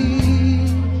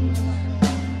embrace.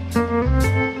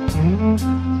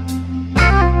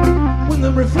 When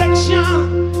the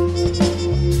reflection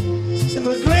in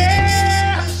the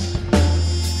glass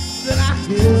that I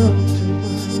held to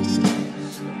my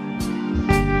lips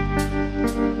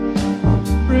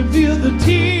revealed the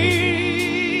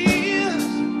tears,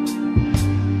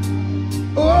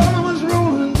 oh, I was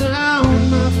rolling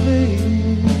down my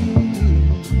face.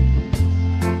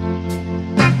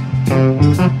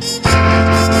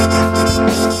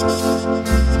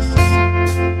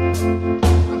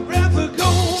 I'd rather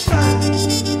go blind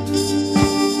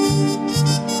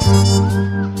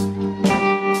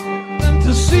than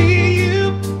to see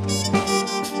you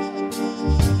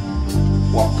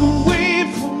walk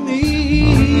away from me.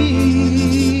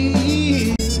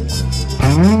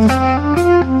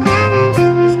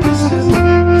 Listen,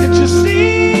 can't you see?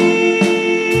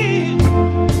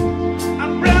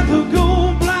 I'd rather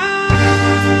go blind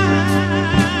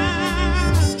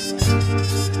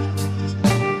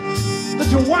than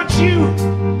to watch you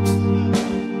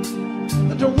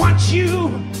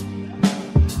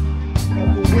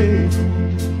walk away from me.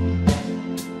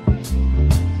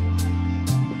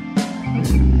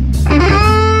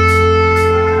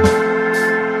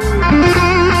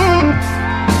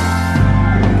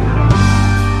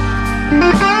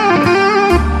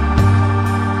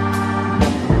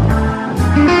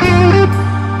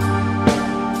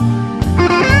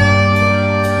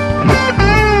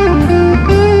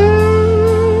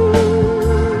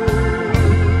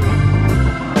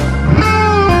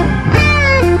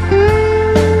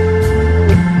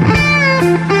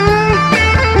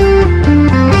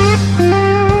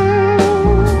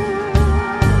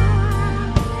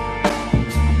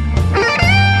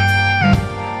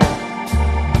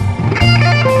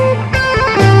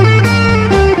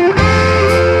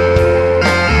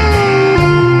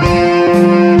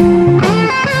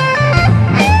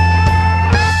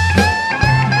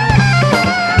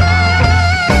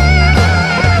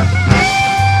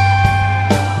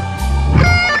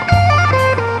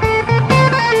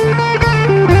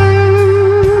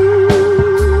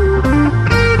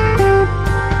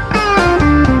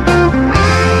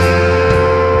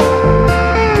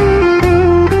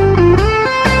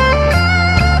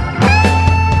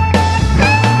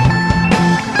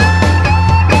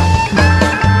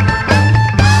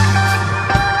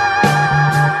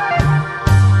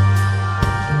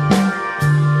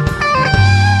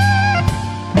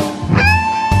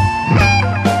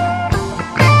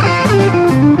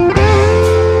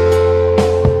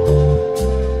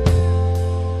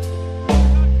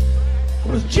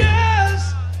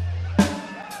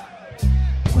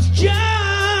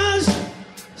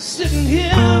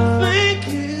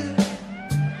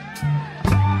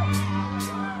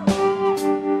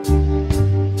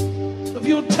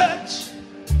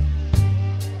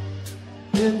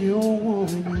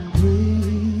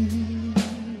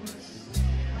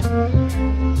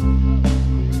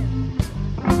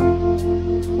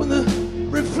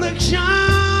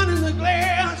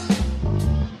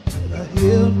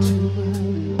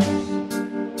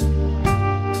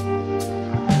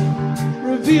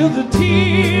 feel the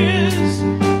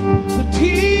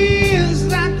tears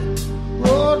that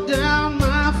roll down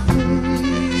my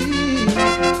face.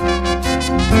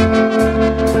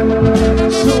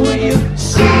 So you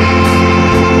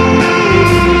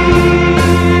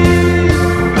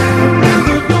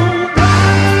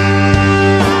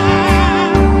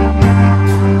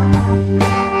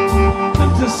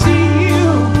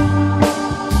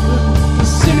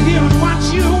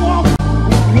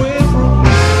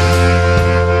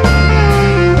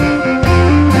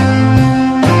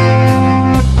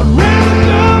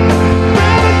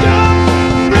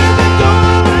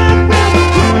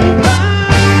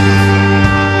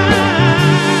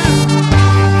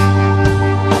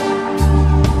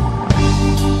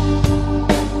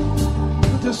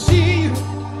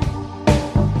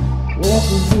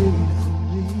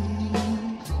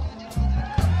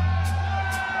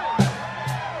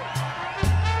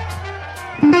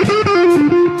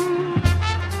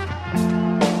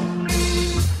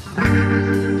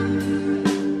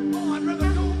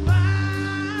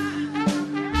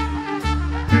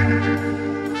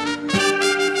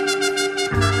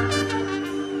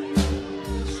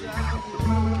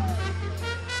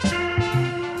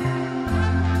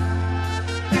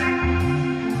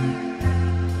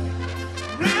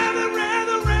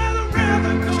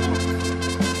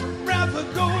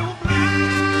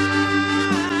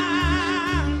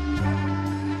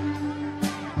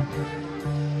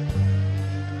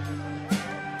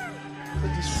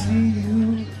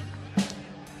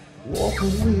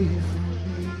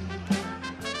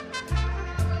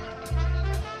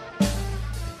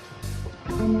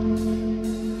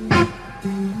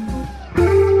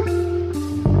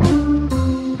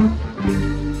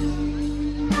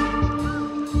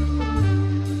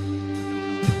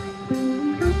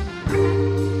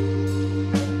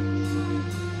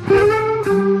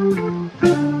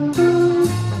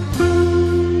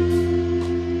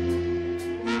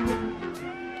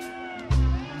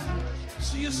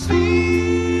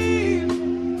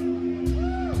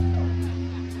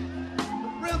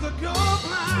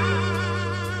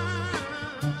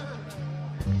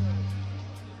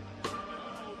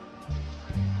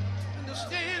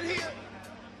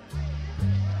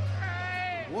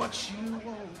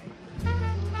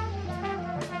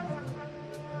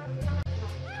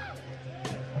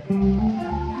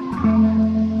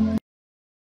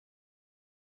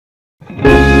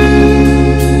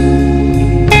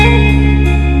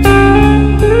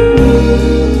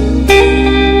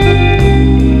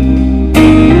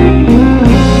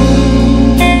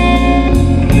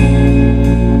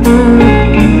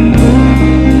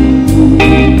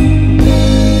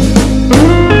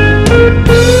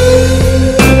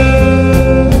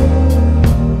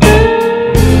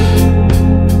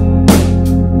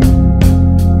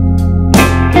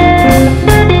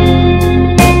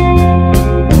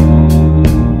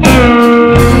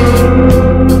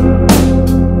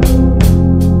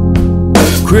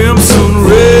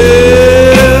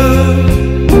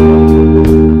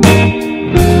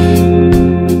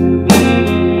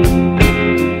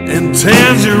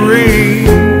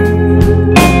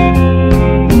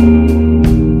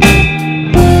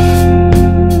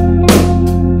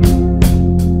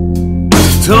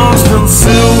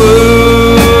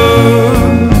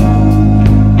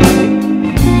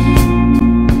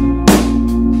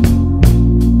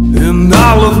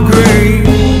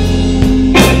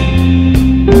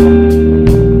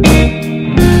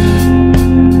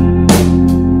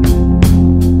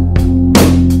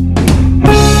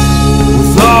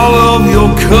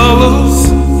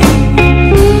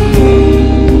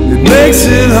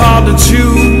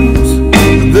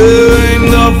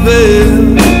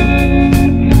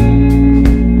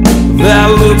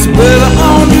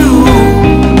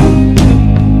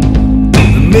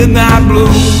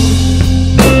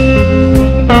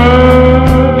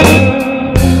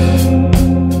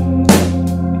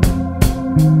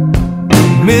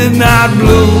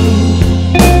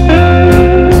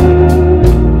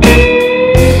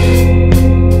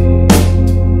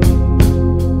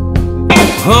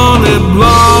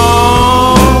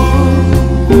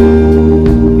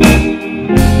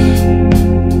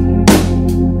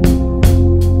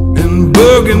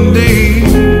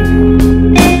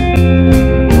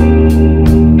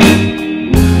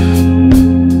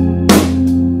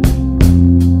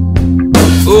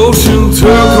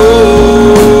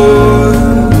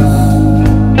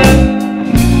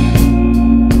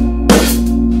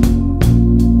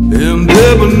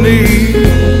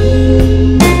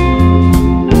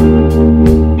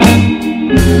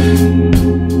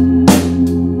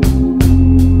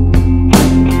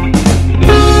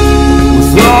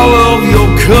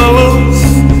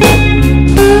colors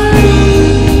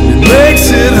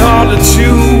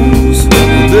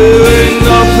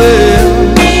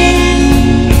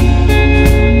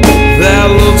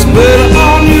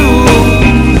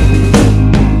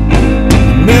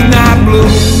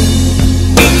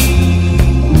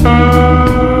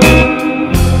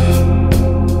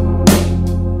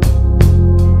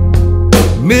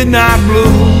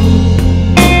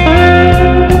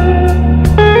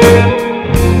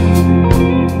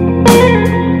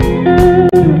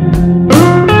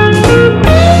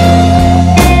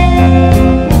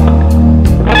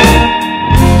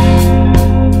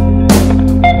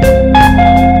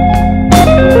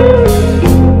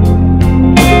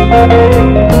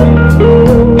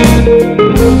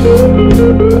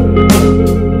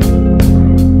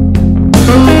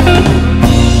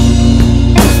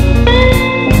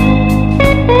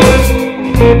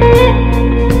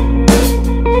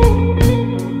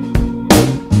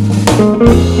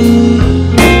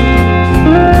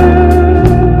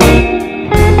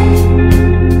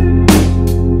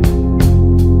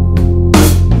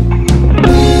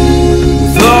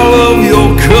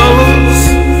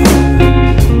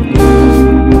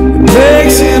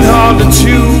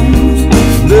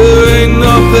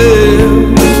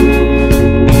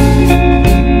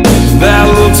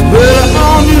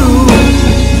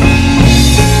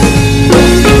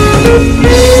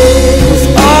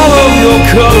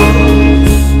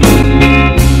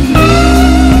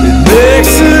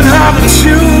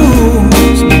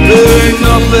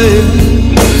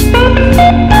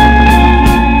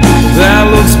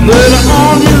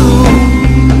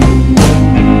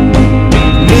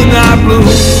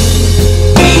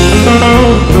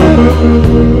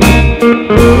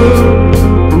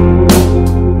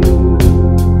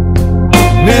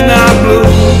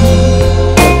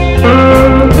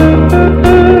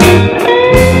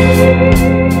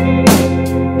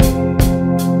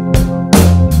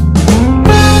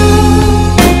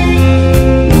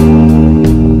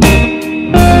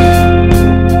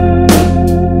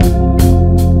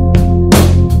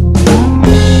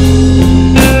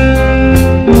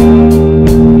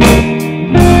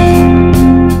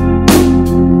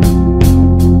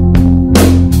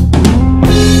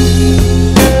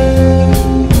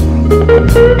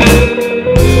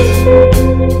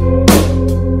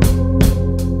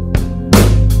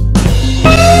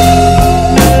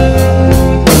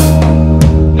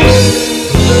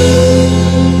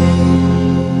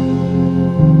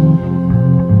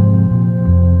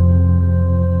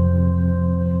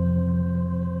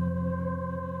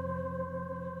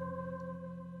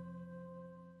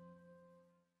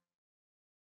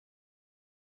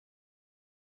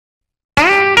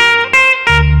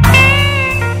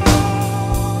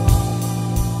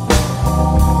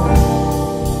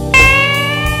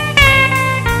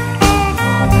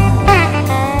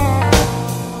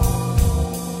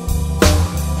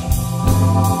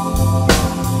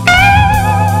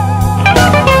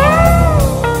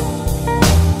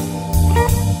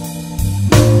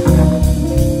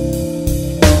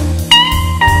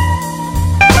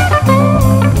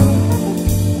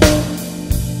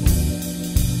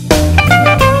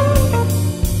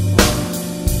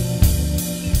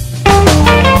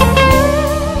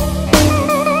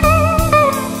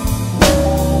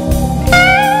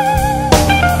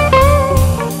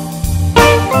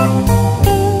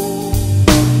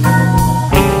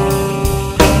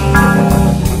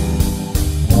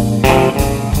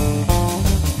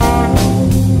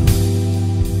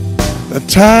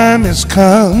Time has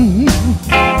come.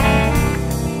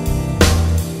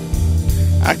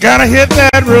 I gotta hit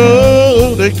that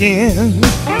road again.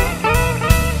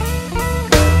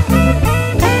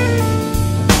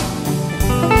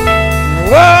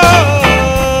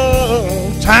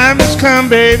 Whoa, time has come,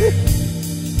 baby.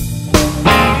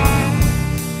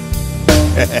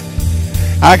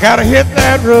 I gotta hit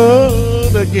that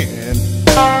road again.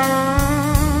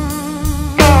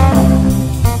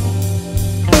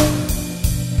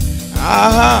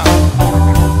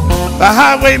 The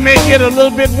highway may get a little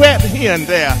bit wet here and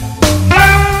there,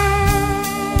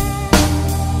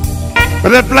 but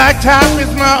that blacktop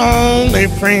is my only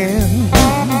friend.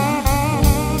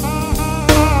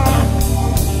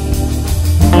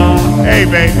 Hey,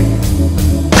 baby,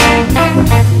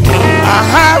 a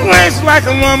highway's like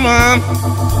a woman,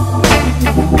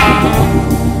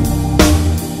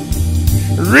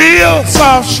 real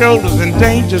soft shoulders and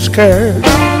dangerous curves.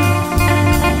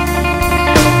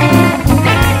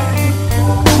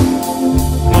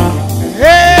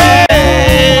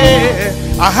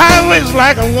 A highway's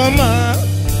like a woman,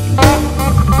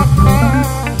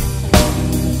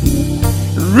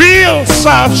 real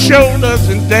soft shoulders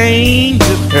and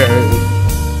dangerous curves.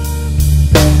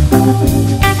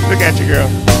 Look at you, girl.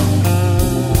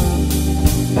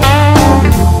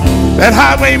 That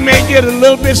highway may get a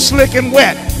little bit slick and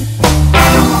wet,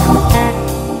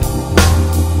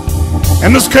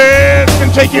 and those curves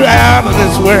can take you out of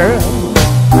this world.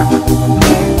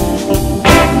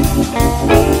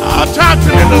 I'll talk to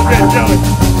you a little bit, Joey.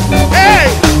 Hey!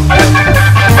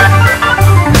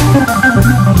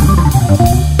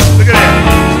 Look at that.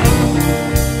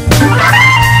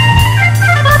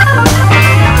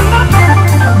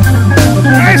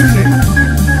 Nice.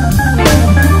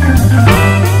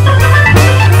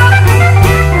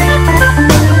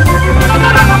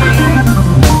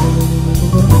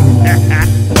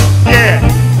 Yeah.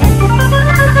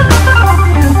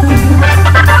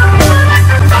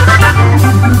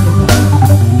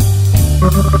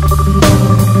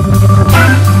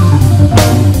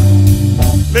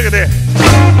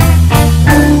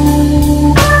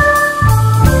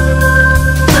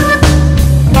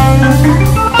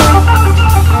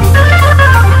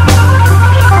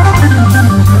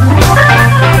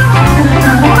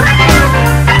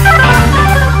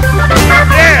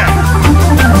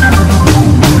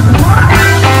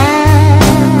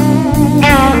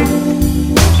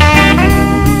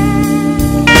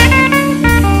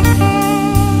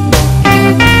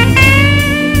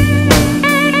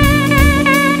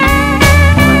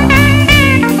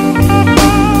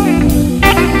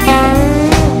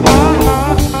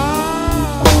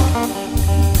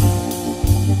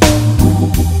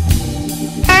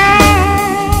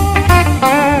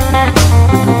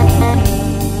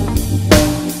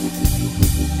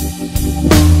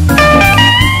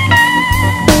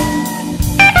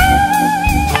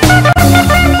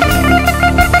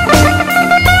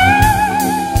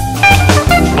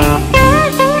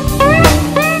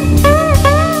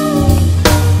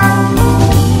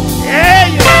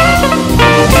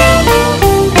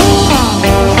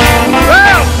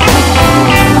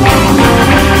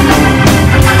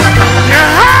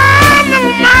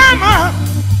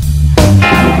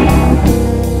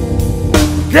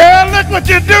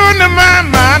 to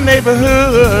my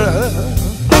neighborhood.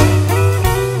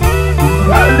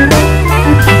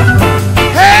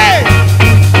 Hey,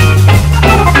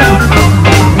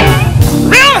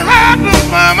 real hard, little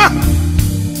mama.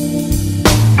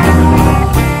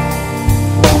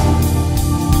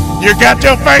 You got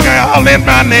your finger all in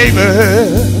my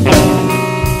neighborhood.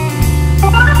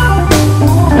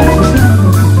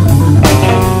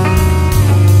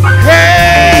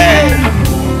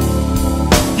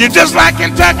 You're just like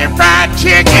Kentucky Fried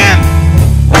Chicken.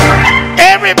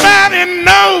 Everybody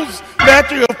knows that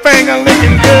you're a finger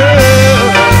licking good.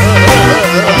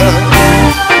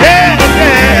 Yeah,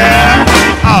 yeah.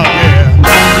 Oh, yeah.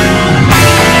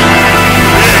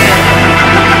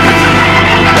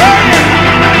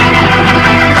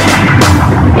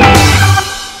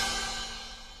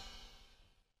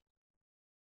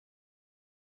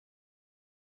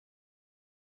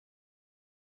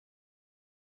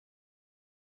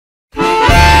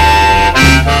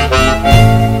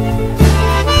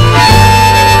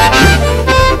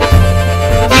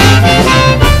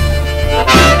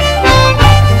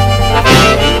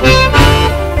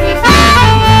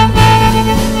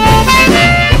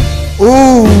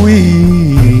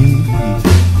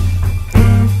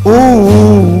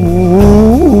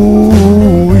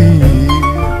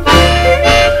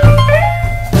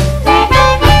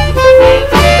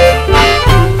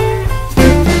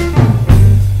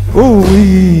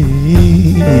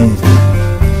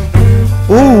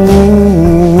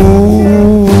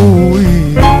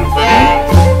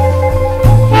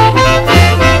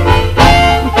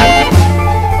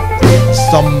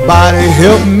 Somebody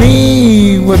help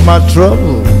me with my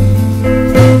trouble.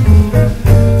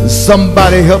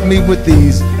 Somebody help me with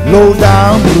these low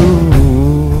down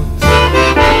blues.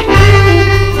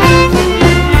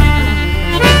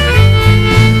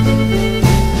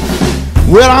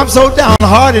 Well, I'm so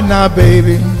downhearted now,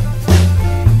 baby.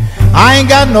 I ain't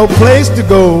got no place to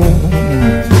go.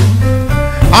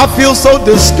 I feel so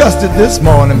disgusted this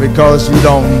morning because you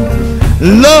don't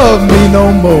love me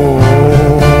no more.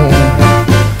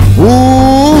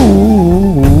 Ooh-wee.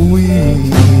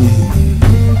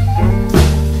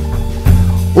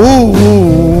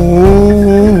 Ooh-wee.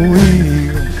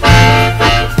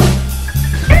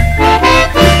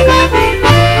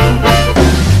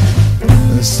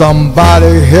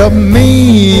 Somebody help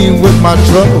me with my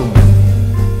trouble.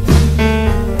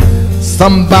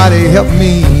 Somebody help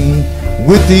me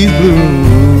with these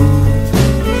blues.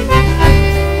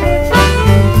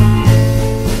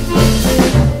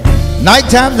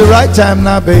 Nighttime's the right time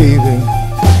now, baby,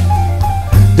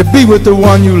 to be with the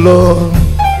one you love.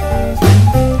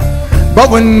 But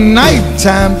when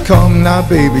nighttime come now,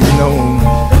 baby, you know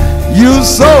you're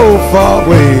so far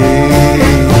away.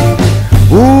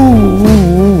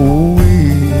 Ooh-wee.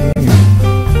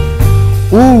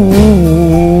 Ooh-wee.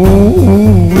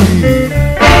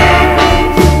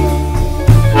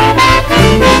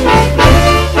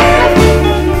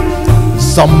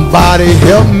 Somebody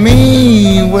help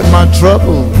me with my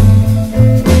trouble.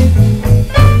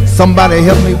 Somebody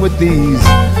help me with these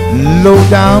low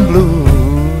down blues.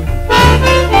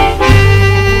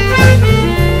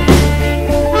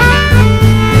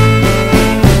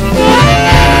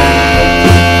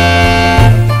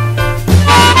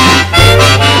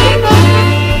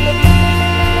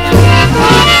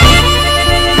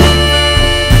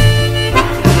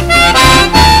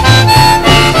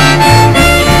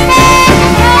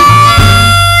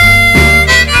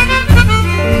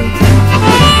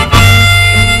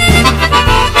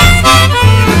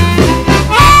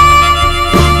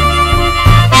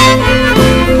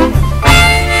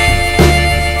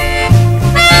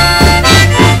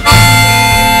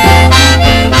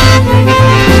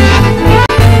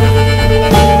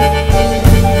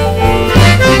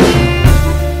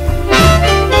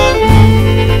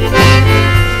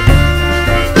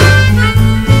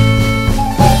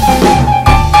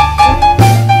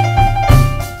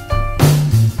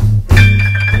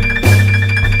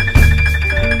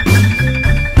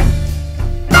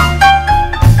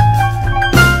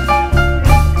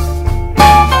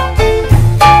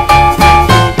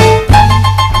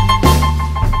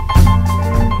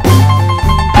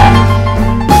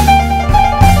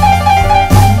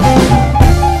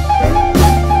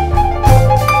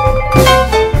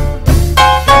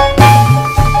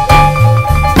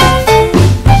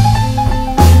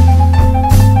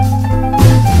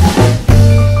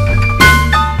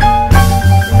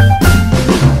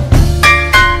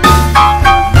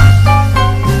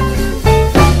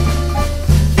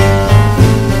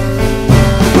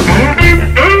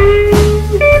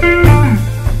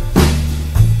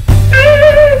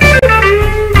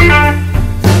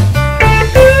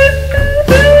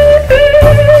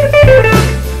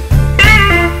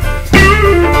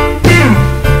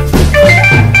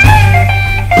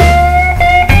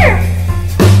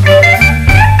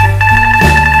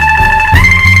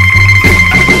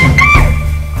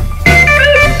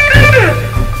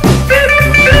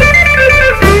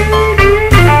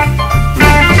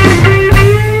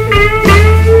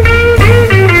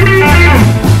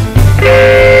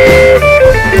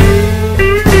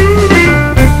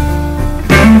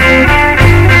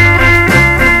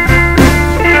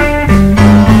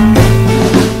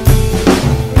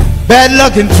 Bad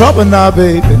luck and trouble now,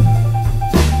 baby,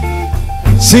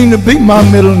 seem to be my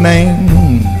middle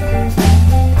name.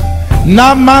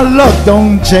 Now my luck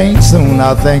don't change soon,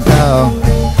 I think I'll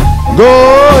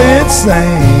go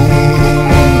insane.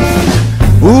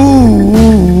 Ooh,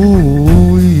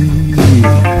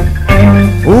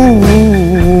 ooh,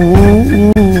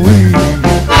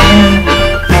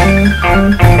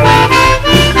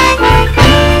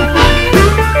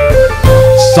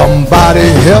 somebody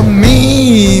help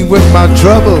me with my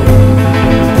trouble.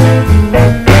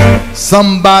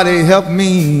 Somebody help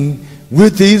me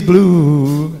with these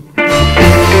blues.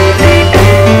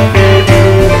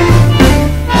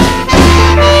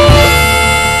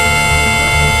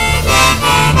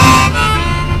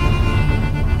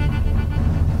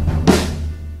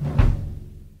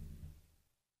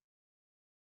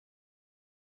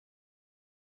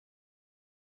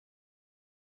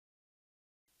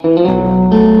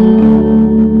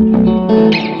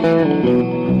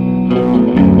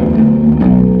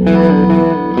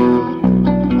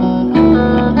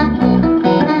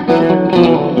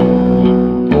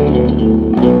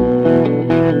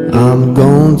 I'm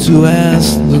going to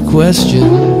ask the question.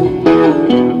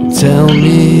 Tell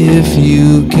me if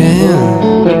you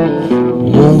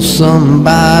can. Won't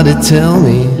somebody tell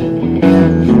me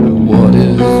what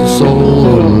is the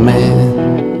soul of a man?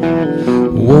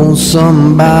 Won't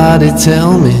somebody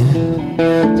tell me?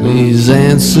 Please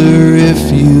answer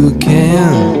if you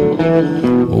can.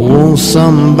 Won't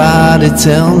somebody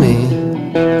tell me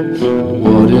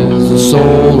what is the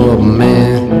soul of a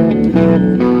man?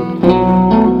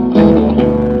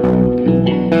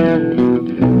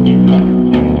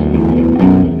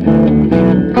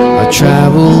 I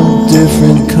travel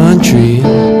different countries.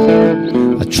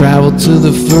 I travel to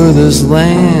the furthest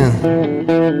land.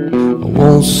 I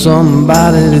want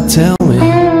somebody to tell me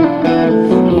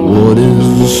what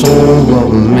is the soul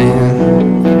of a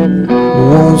man. I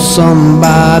want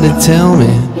somebody to tell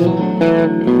me.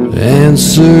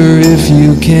 Answer if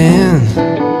you can.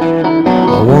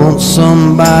 I want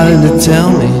somebody to tell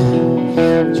me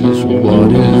just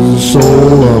what is the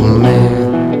soul of a man.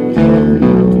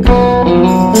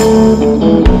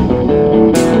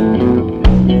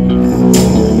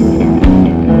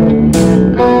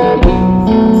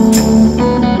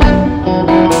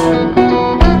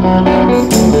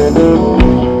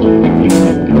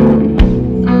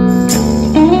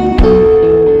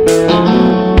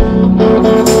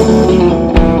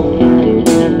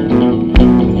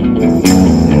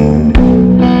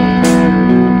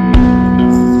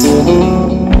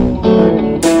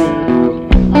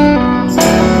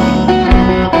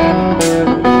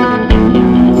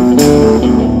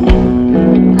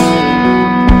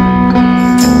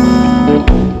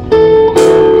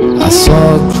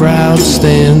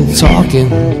 Stand talking,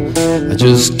 I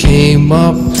just came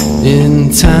up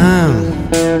in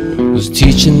time. Was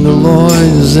teaching the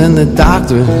lawyers and the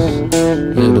doctors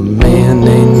that a man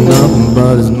ain't nothing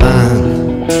but his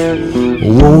mind.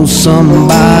 Won't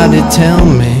somebody tell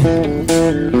me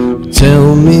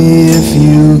if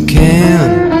you can.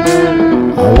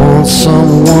 I want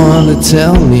someone to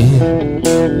tell me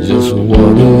just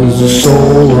what is the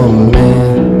soul of a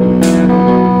man.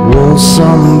 Won't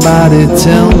somebody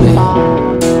tell me?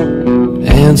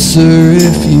 Answer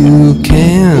if you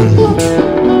can.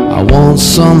 I want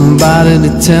somebody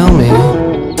to tell me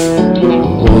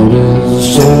what is the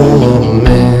soul of a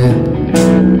man.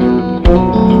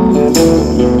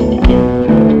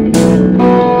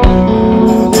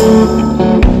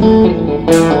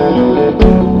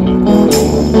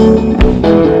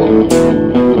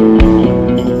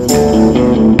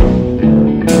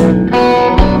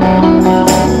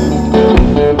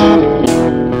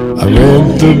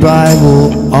 The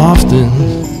Bible often,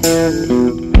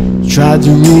 tried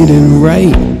to read it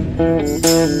right.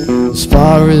 As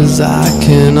far as I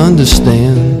can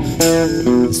understand,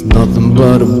 it's nothing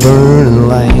but a burning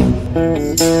light.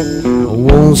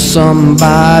 Won't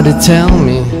somebody tell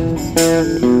me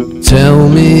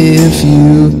if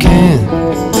you can.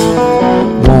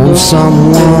 Want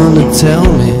someone to tell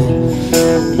me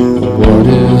what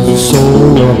is the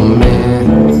soul of a man.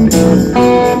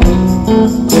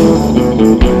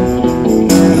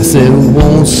 I said,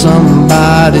 won't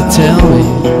somebody tell me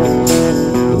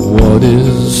what is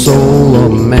the soul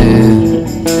of a man?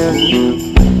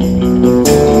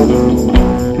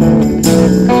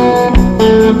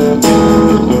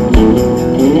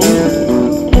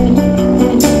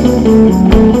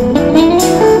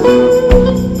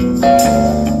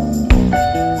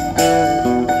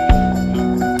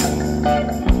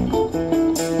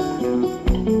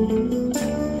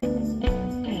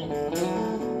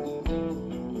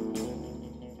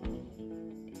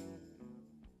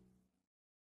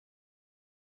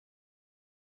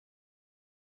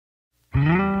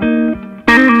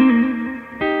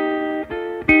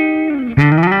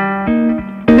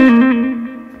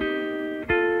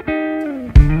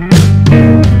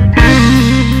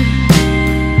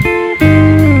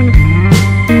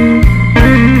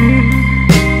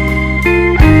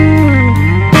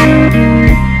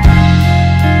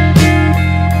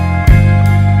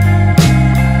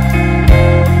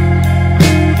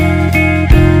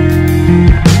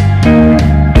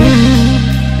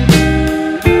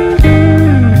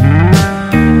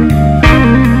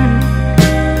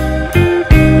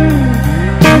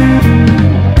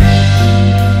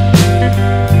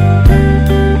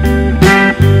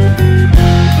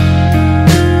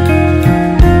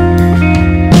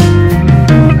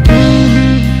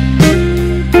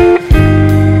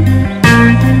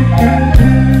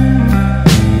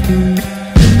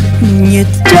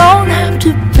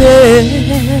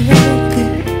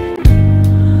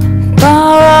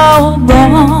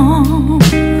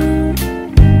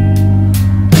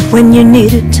 you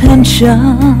need attention,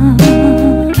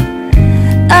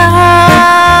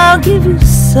 I'll give you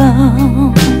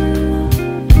some.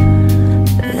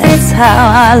 That's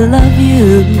how I love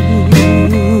you.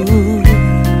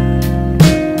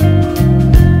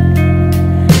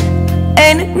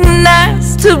 Ain't it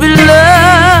nice to be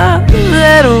loved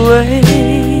that way?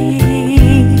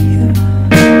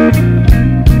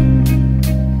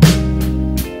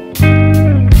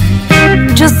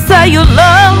 Just say you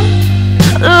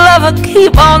lover,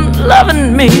 keep on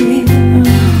loving me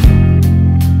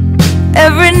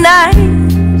every night,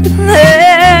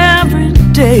 every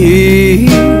day.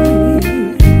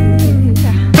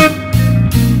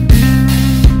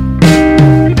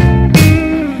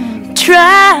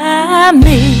 Try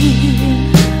me,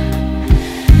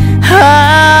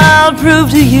 I'll prove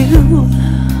to you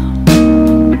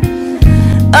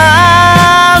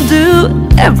I'll do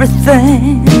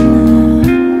everything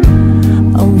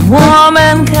a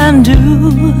woman can do.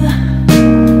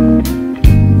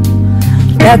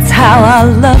 That's how I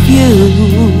love you.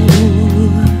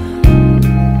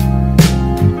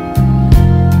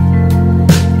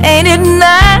 Ain't it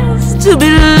nice to be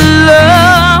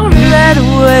loved that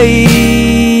way?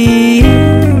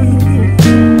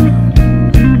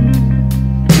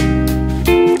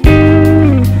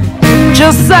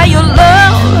 Just say you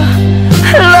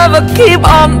lover, keep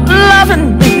on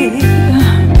loving me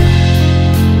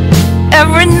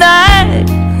every night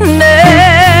and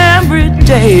every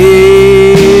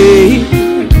day.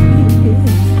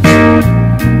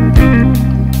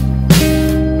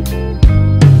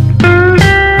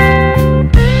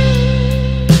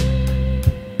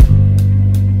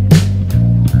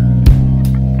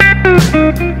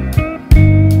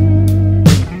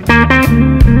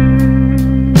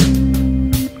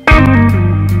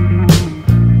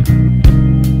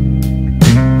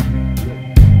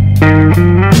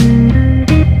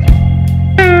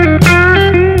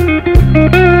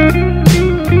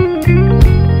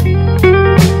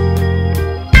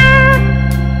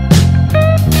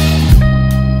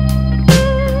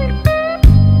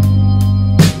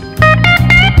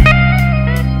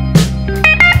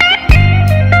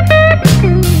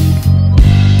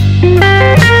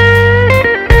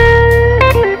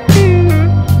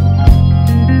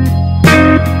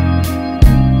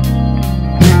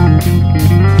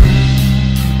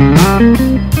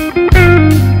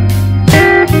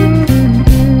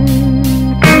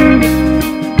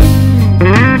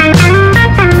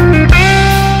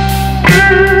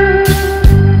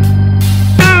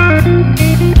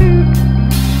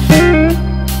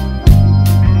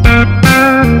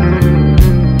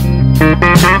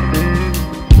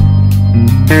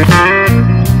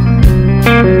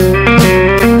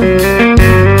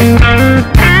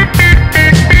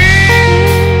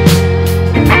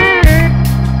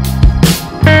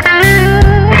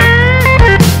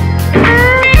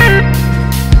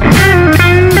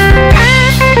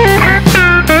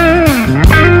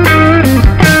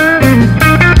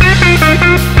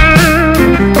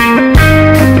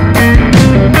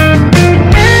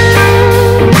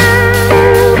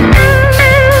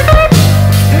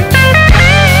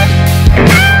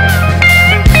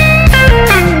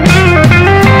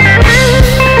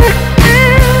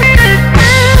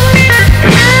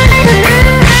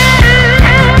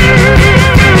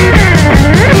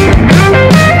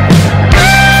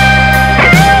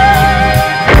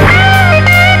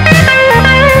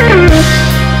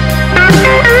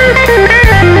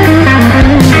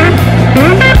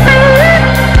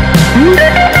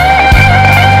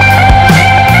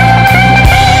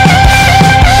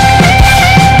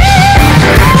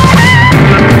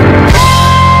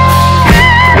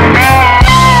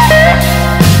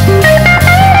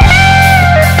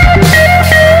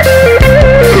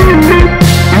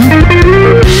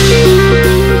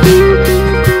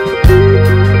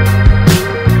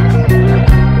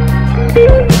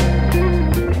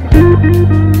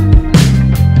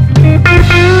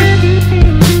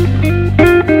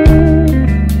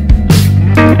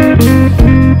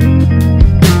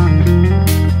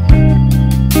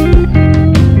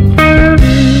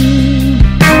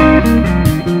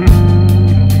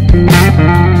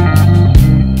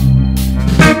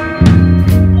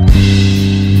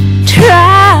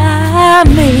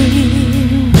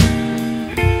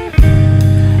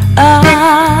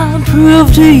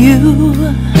 Prove to you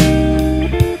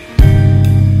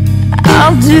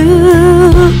I'll do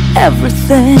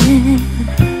everything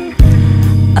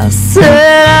I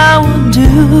said I would do.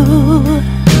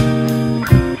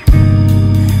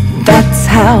 That's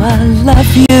how I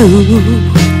love you.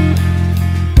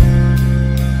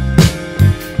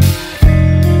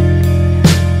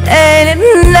 Ain't it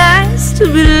nice to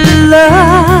be loved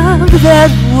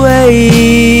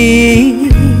way.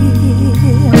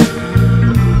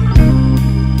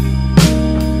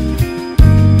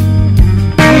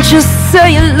 Just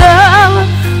say you love,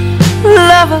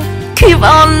 love her, keep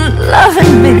on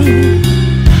loving me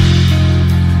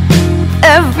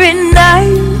every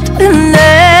night and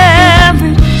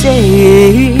every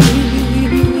day.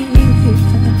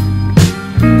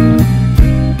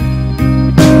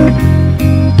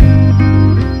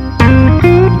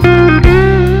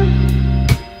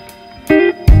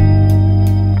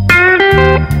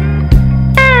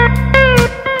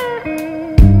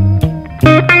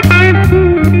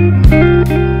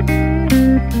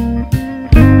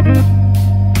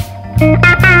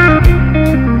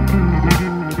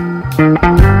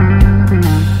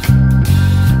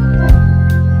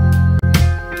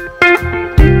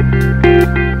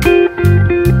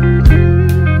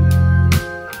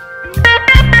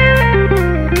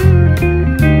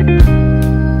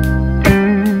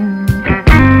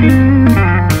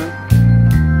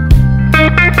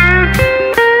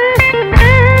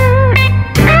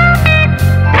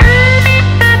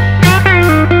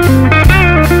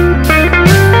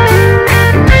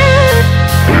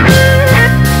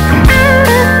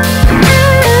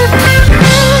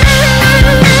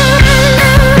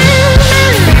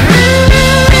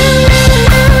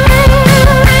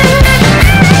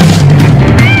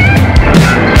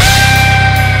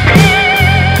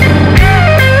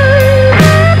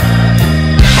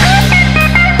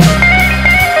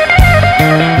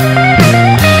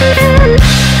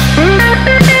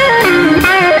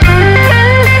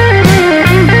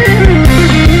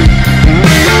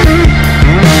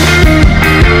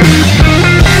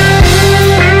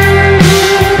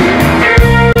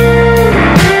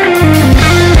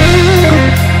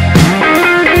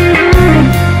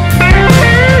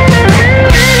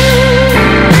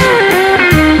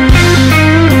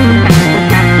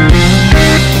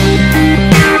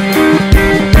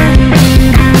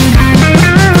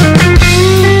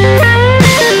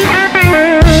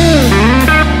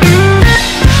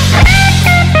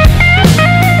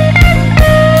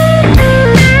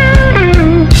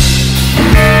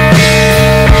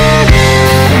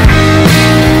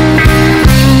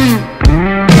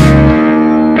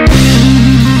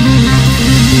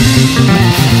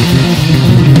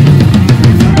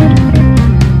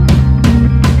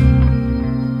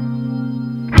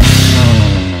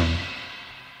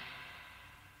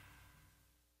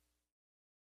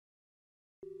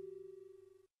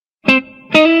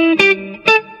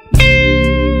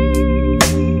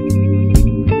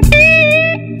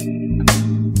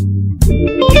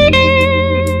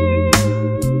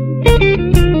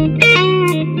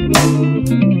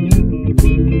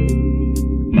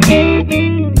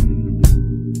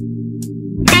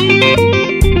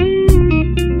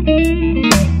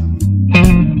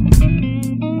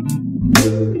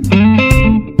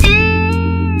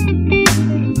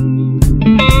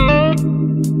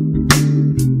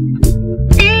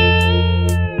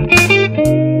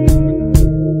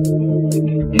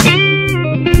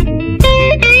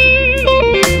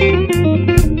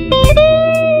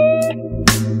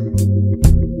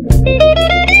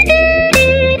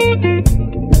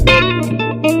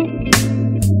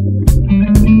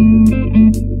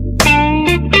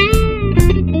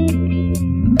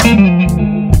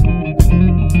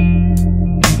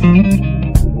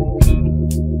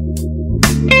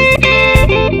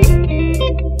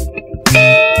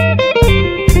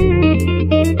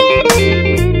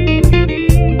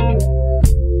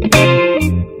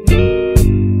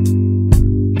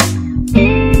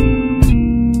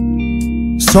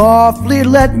 Softly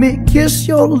let me kiss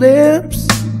your lips,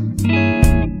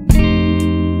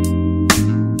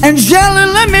 and gently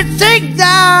let me take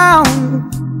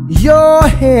down your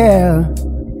hair.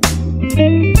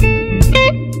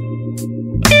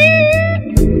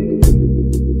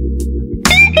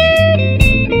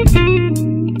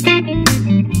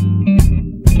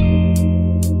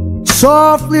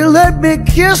 Softly let me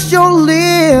kiss your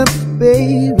lips,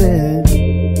 baby,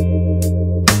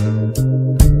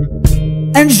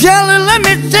 and gently let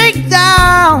me take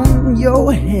down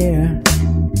your hair.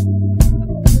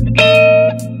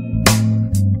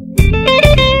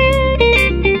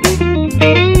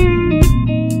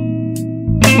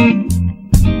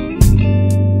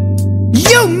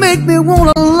 You make me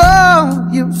wanna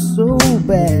love you so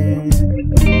bad,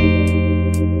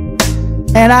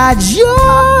 and I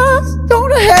just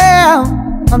don't have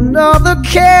another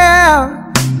care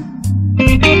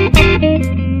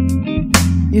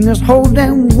in this whole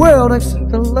damn world except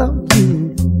to love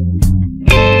you.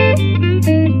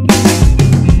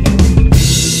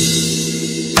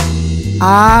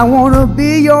 I wanna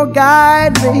be your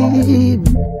guide, baby.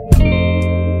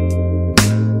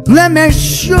 Let me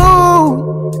show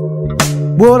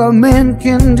what a man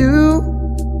can do.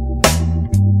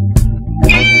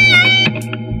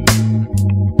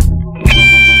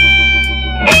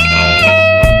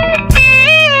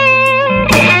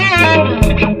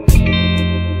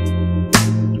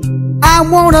 I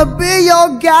wanna be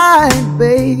your guide,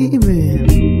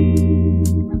 baby.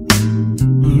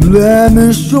 Let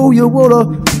me show you what a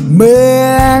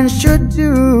man should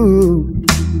do.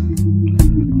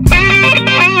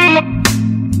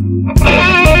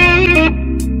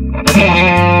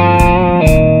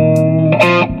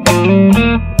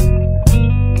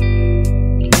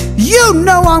 You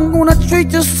know I'm gonna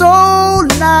treat you so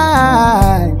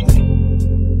nice.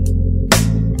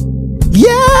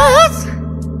 Yes,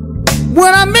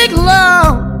 when I make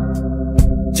love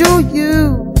to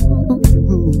you.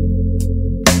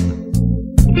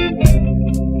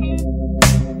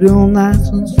 Real nice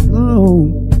and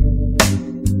slow.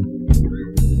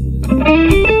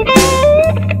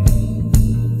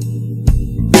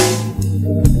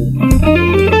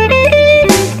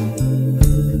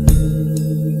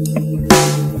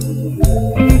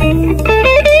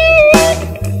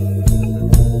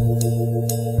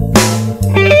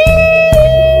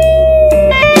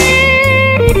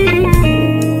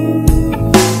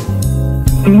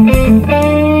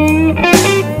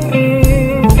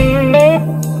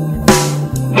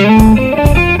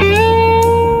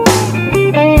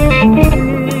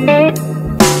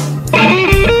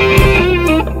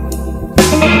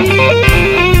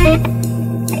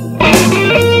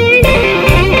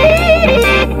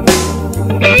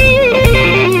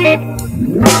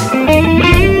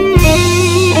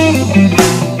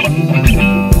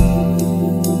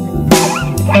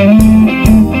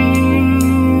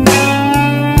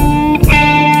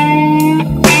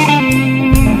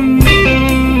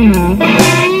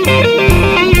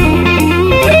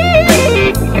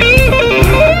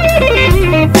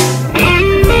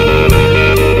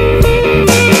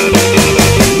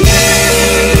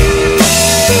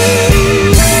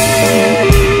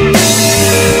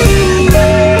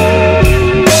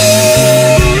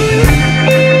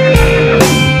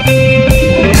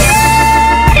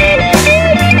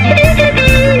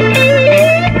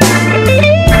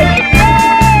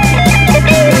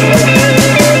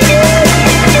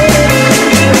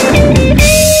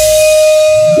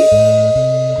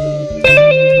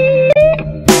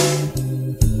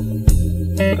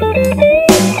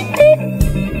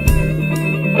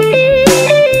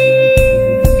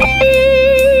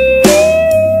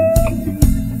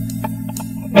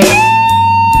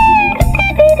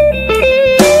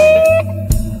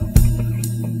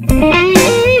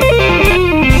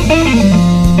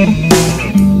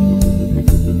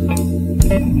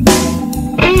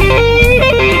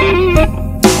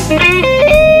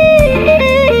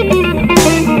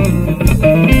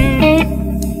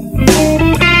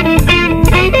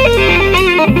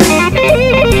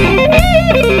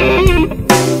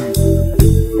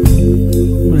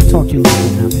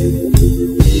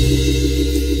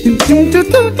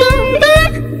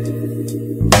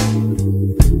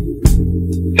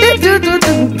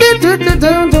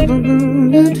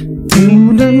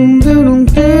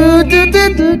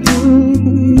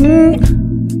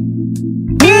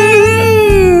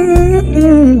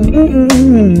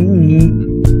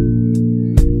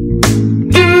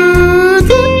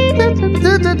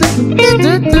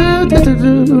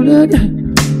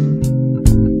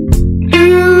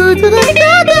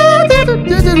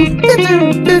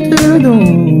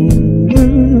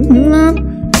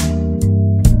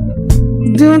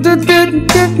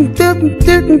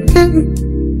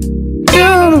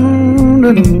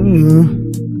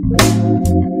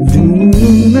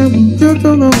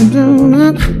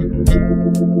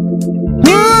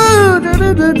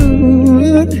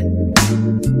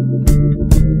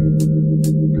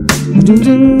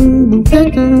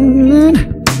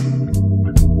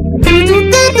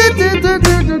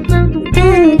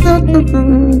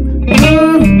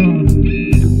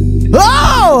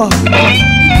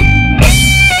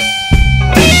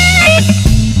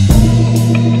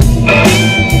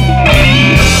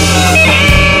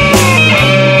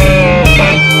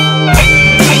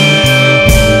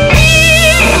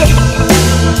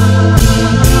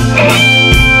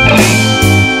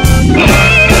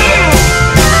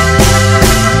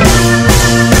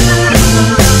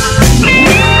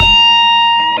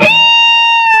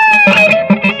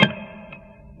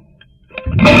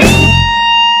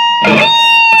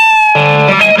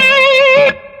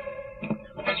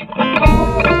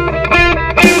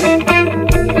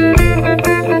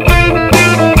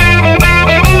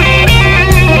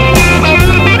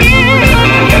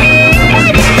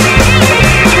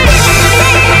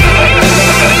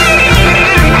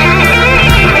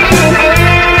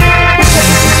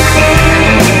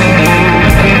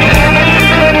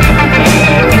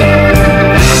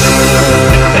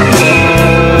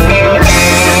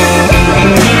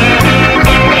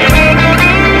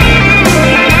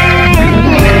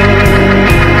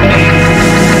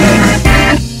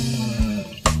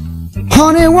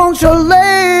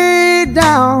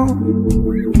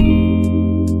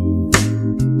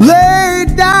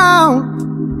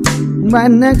 right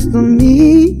next to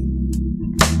me.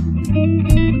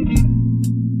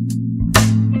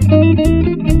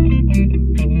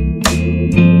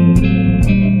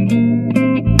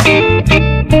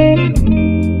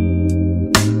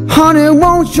 Honey,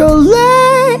 won't you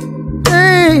lay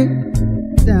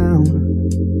down?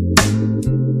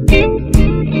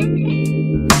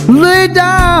 Lay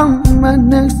down right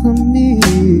next to me.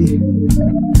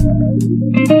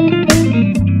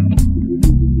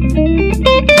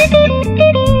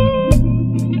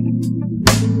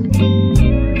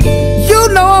 You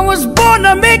know I was born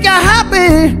to make you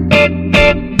happy.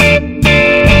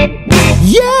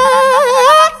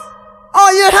 Yeah,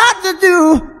 all you have to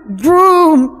do,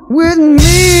 groove with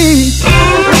me.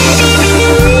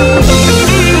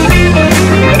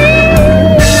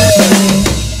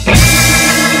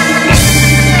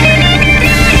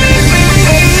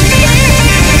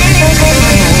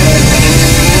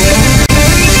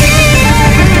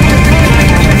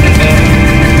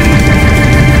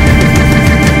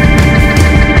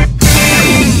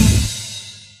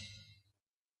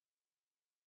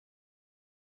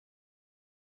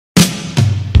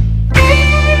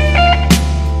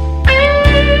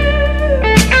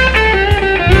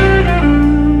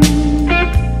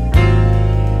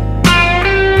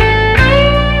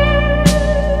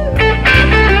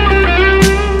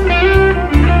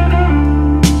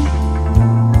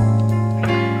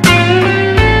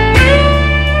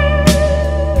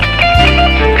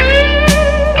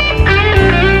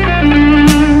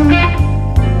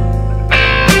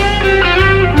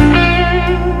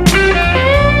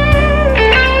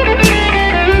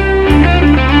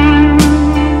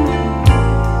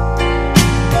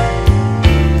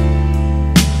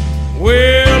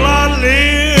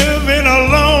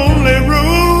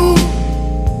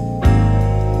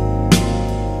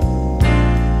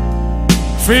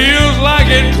 Feels like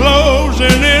it's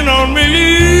closing in on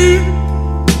me.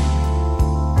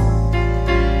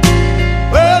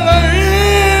 Well, the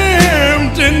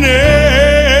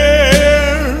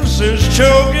emptiness is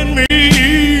choking me.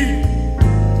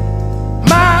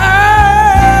 My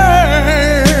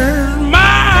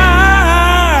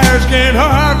eyes can't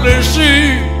hardly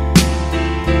see.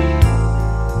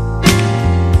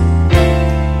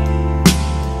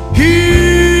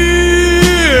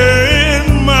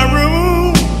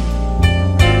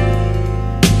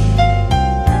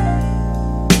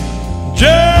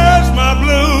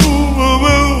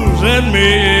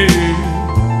 Me.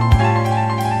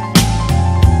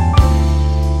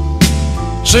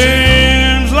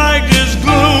 Seems like this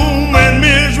gloom and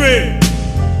misery.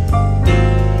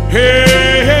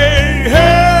 Hey, hey,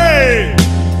 hey,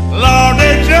 Lord,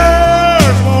 they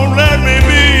just won't let me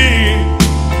be.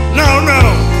 No, no.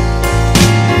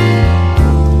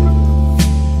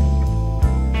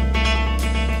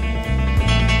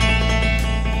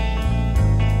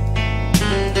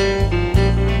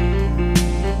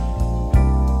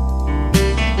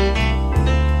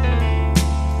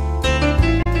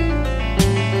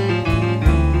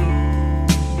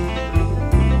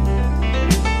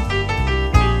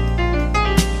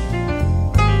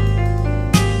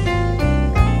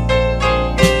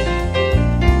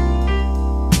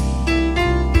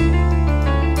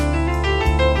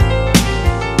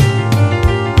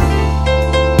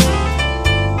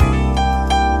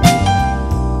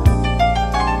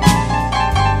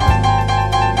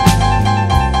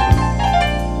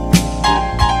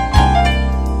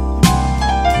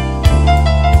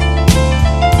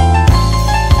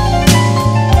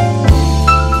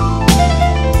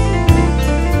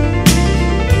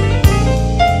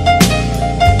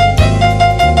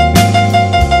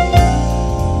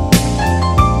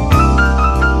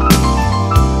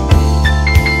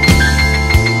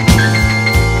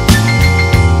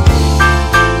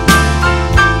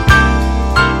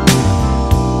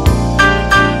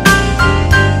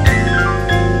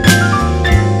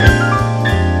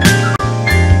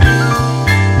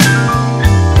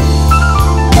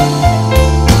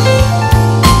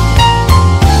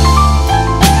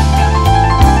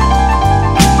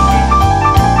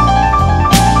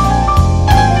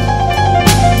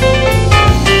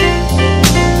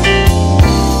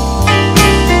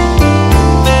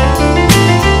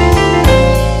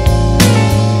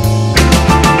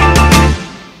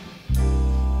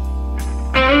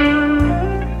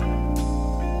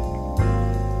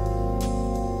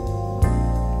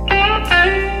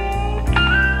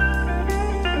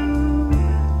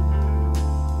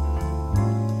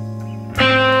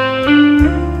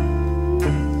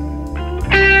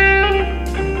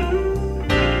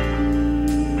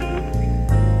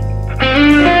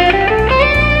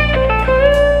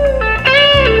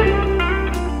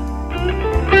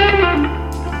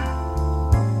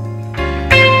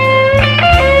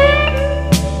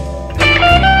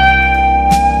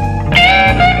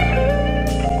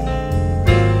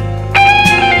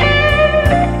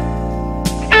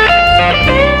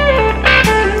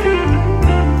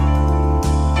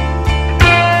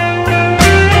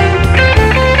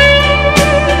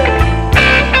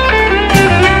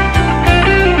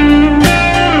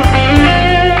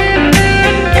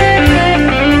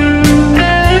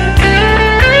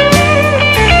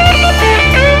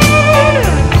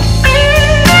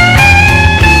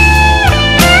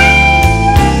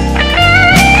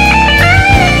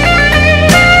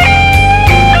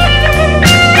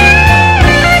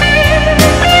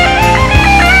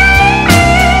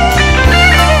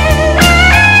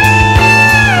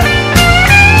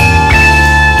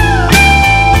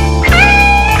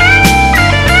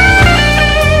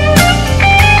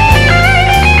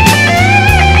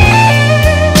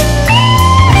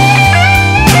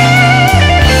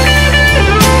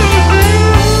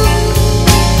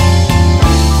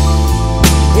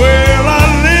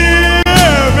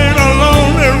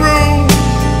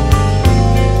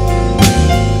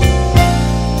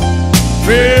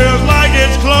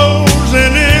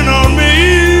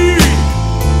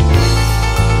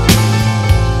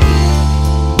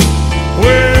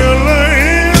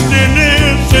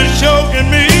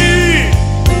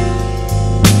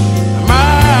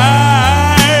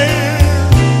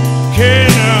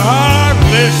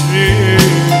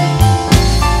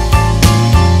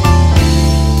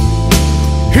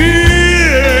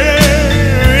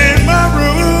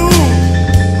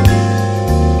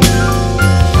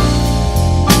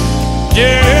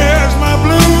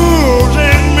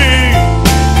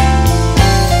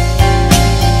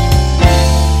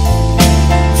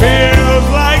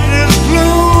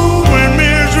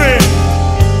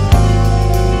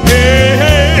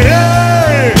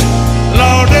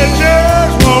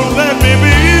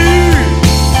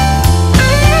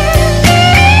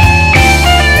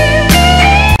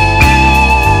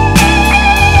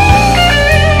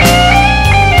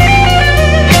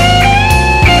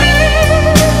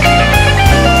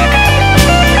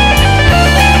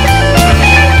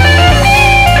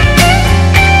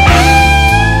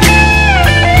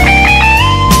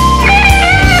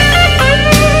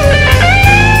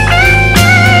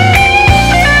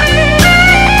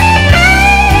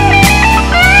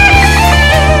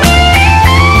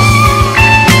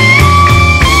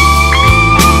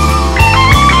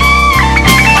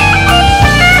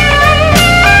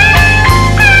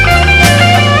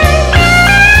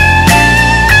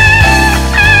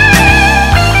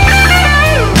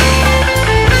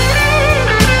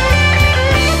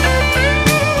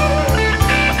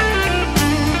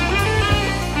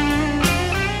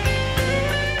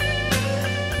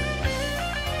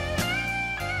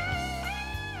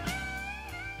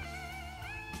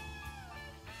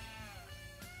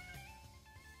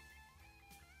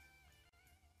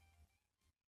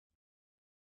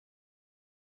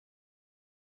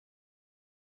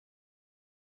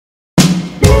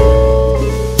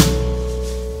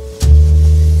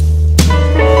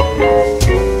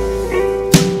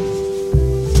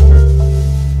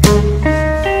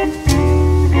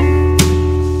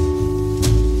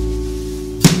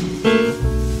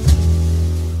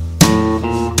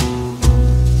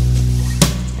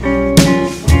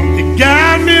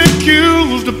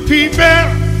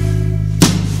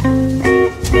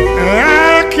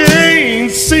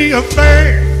 me a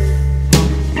thing.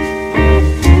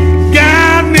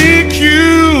 Got me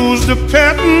accused of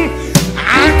petting.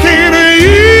 I can't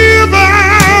even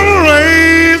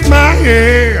raise my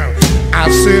hand. I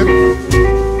said,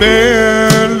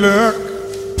 bad luck.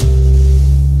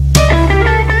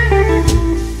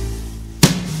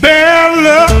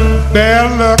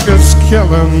 Bad luck is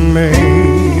killing me.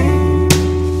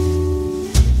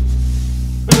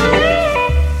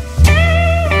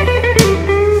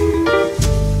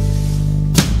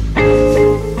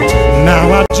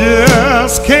 Now I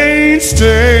just can't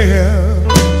stand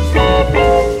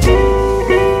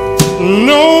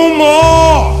no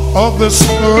more of this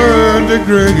third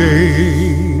degree.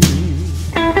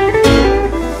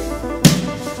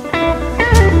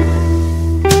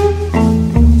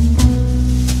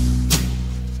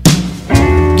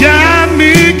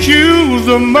 Accused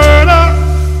of murder.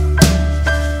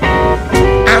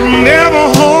 I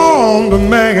never harmed a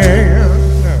man.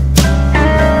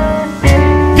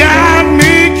 Got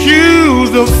me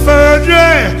accused of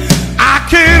perjury. I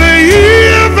can't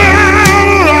even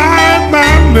write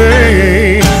my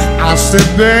name. I said,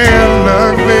 bad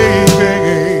luck, baby.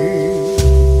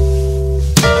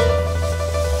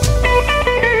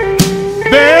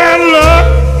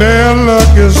 Bad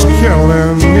luck is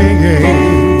killing me.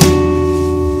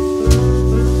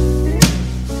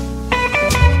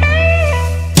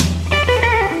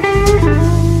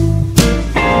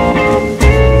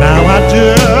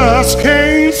 Just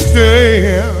can't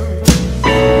stand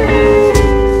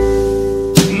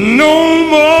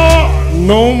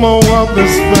no more of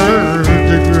this third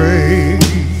degree.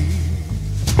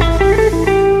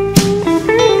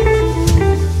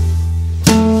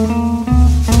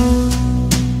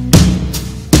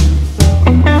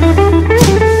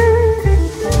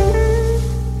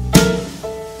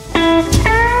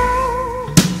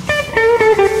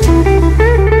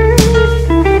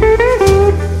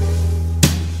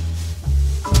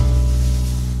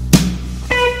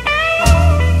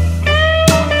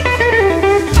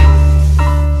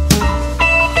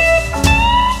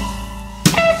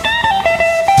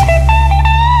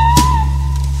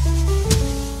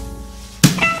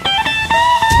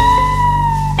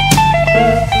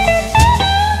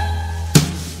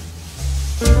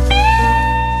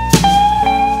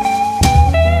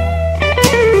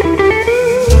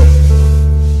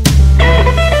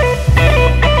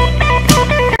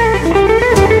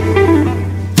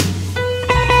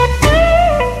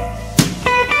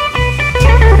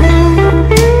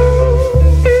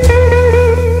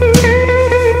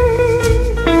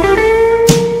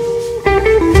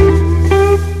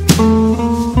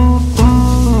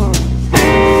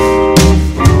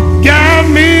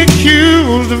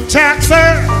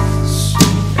 Taxes,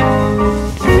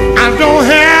 I don't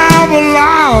have a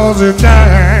lousy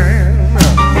dime.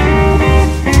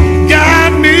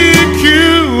 Got me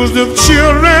accused of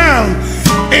children,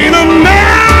 ain't a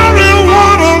nary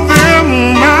one of them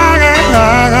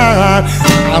mine.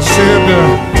 I said,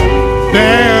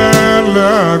 bad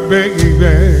luck,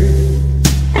 baby.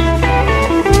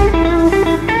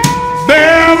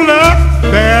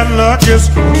 Bad luck is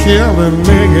killing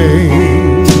me.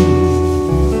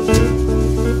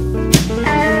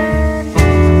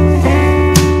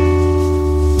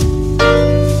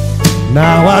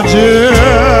 Now I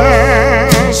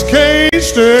just can't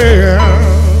stand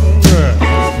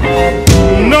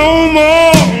no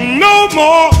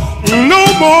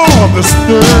more of this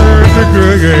third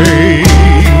degree.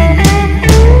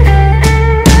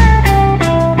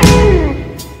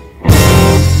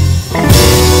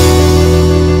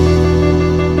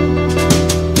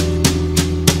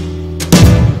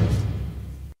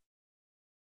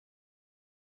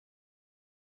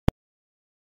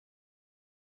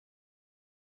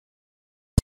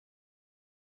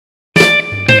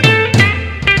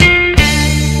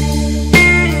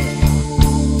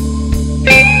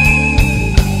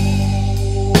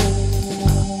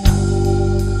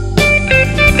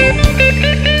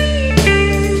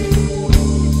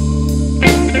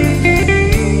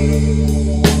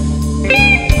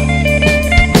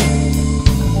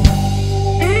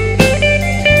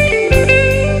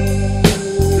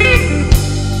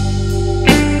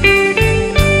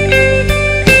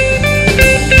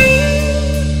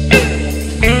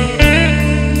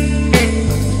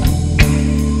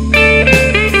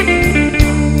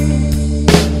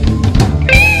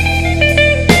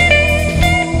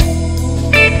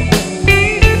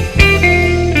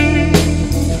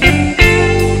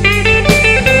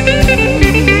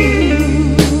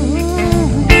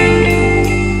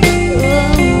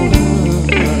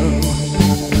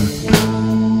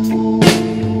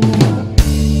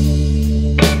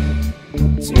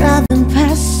 Driving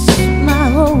past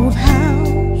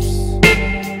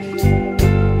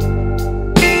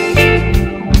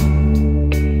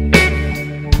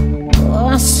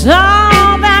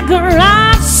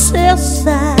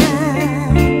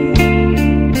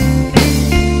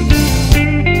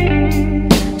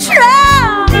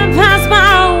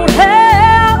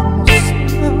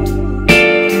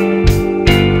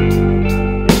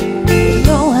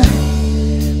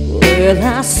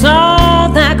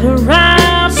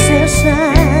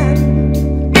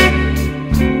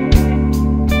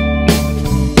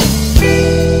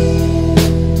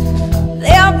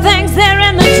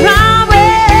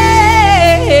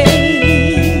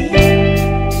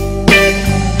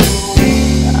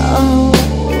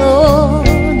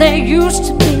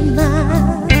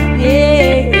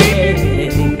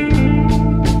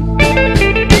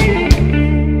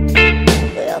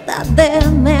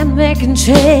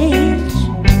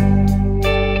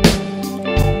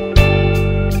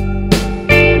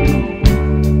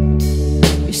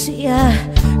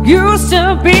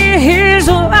to be his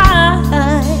wife.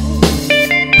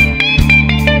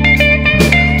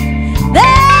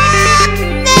 That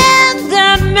man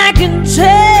that making change.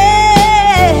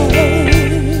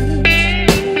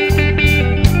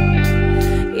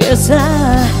 Yes,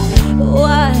 I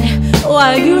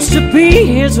used to be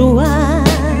his wife.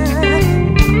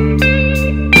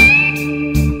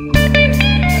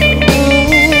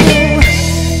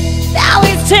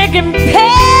 Taking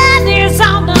pennies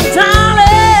on the dollar.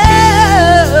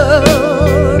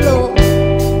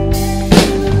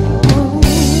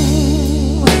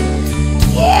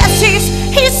 Yes, he's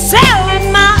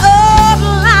selling my old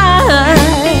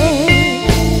life.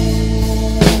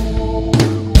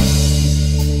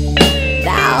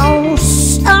 Now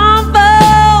some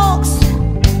folks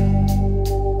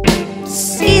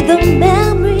see the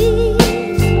memories.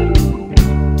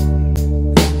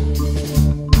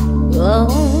 Oh,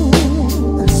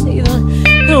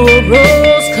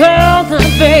 rose-colored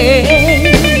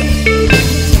face.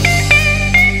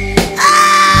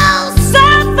 Oh,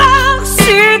 some folks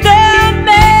see the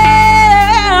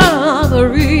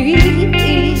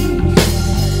memories.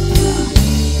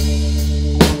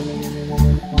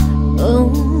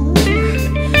 Oh,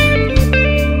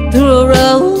 through a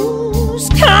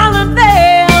rose-colored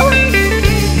veil.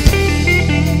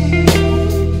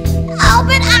 Oh,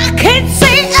 but I can't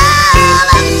see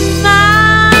all of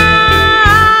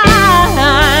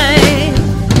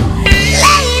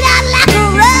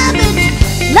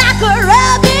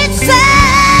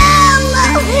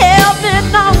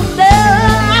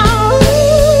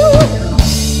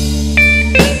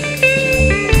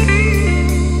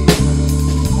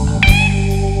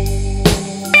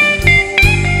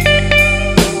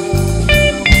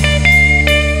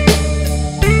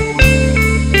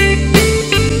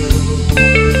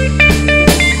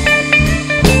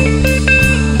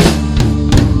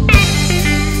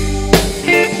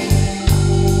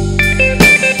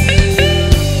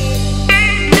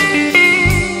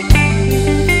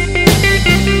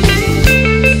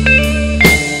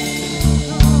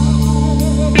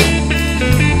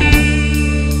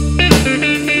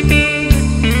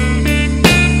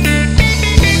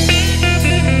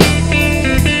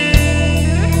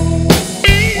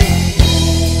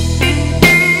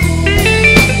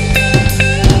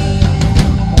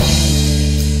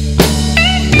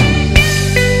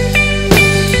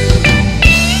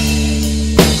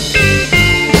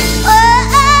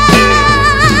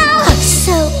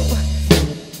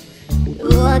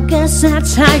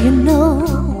that's how you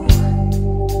know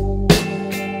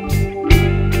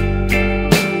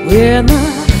when the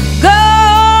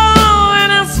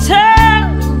going is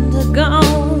turned to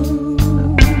gone.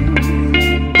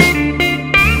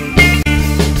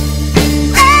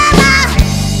 And I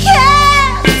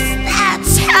guess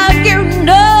that's how you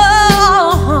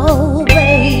know,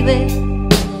 baby,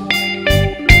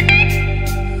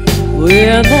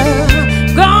 when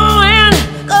the going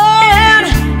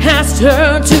has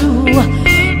turned to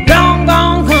gone, gone,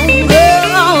 gone, gone.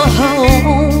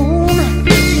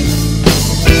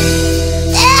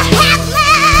 There has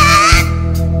been,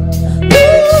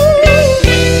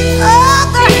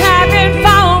 oh, there have been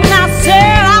folks I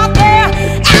said out there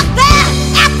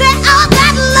all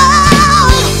that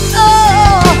love.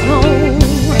 Oh,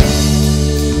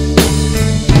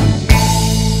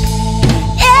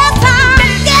 yes, I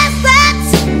guess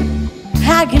that's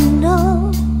how you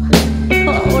know.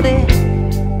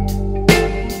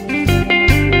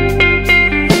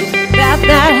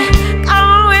 That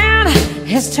going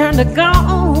has turned to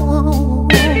gone,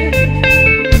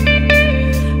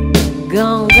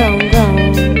 gone, gone,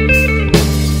 gone.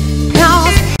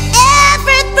 'Cause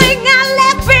everything I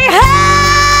left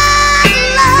behind,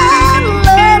 Lord,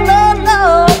 Lord,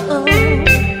 Lord,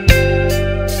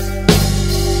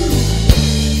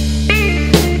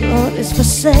 Lord, is for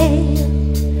sale.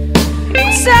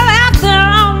 Sell out there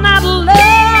on that love.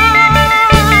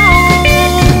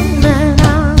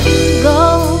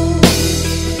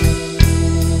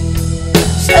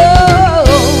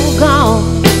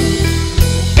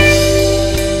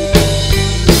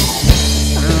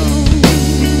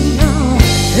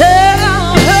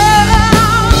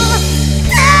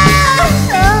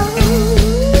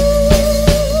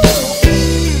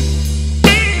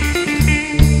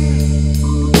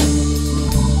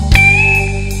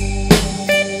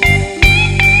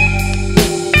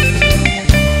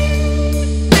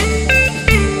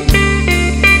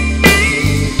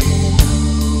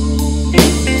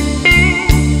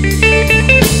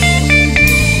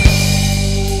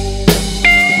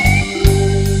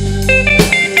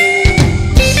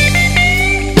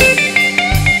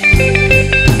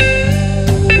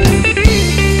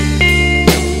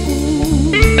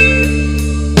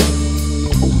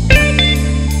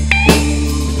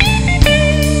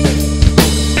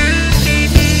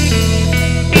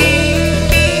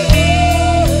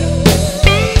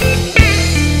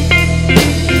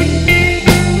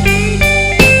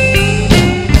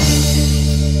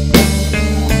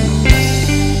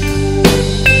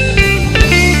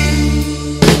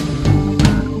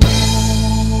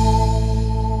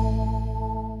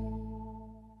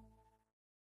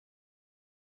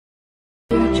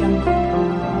 Jungle.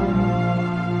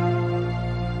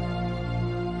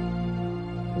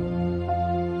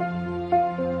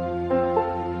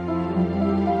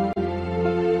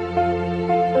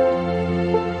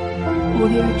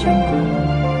 Audio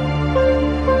Jungle.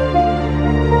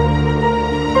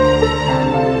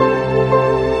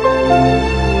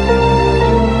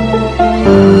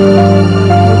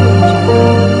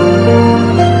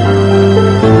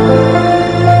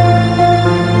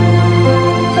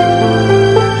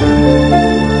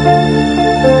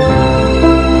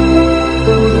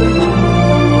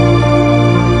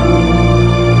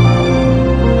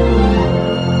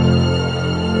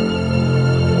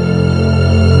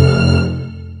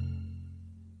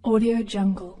 Audio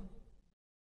Jungle.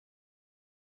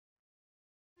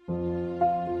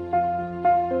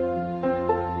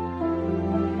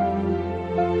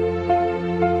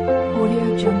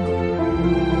 Audio Jungle.